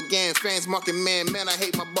we go again. Fans marking man, I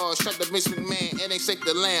hate my balls. Shut the Vince McMahon, it ain't safe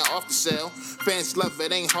to land off the cell. Fans love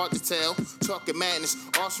it, ain't hard to tell. Talking madness,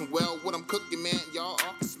 awesome. Well, what I'm cooking, man, y'all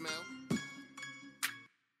off the smell.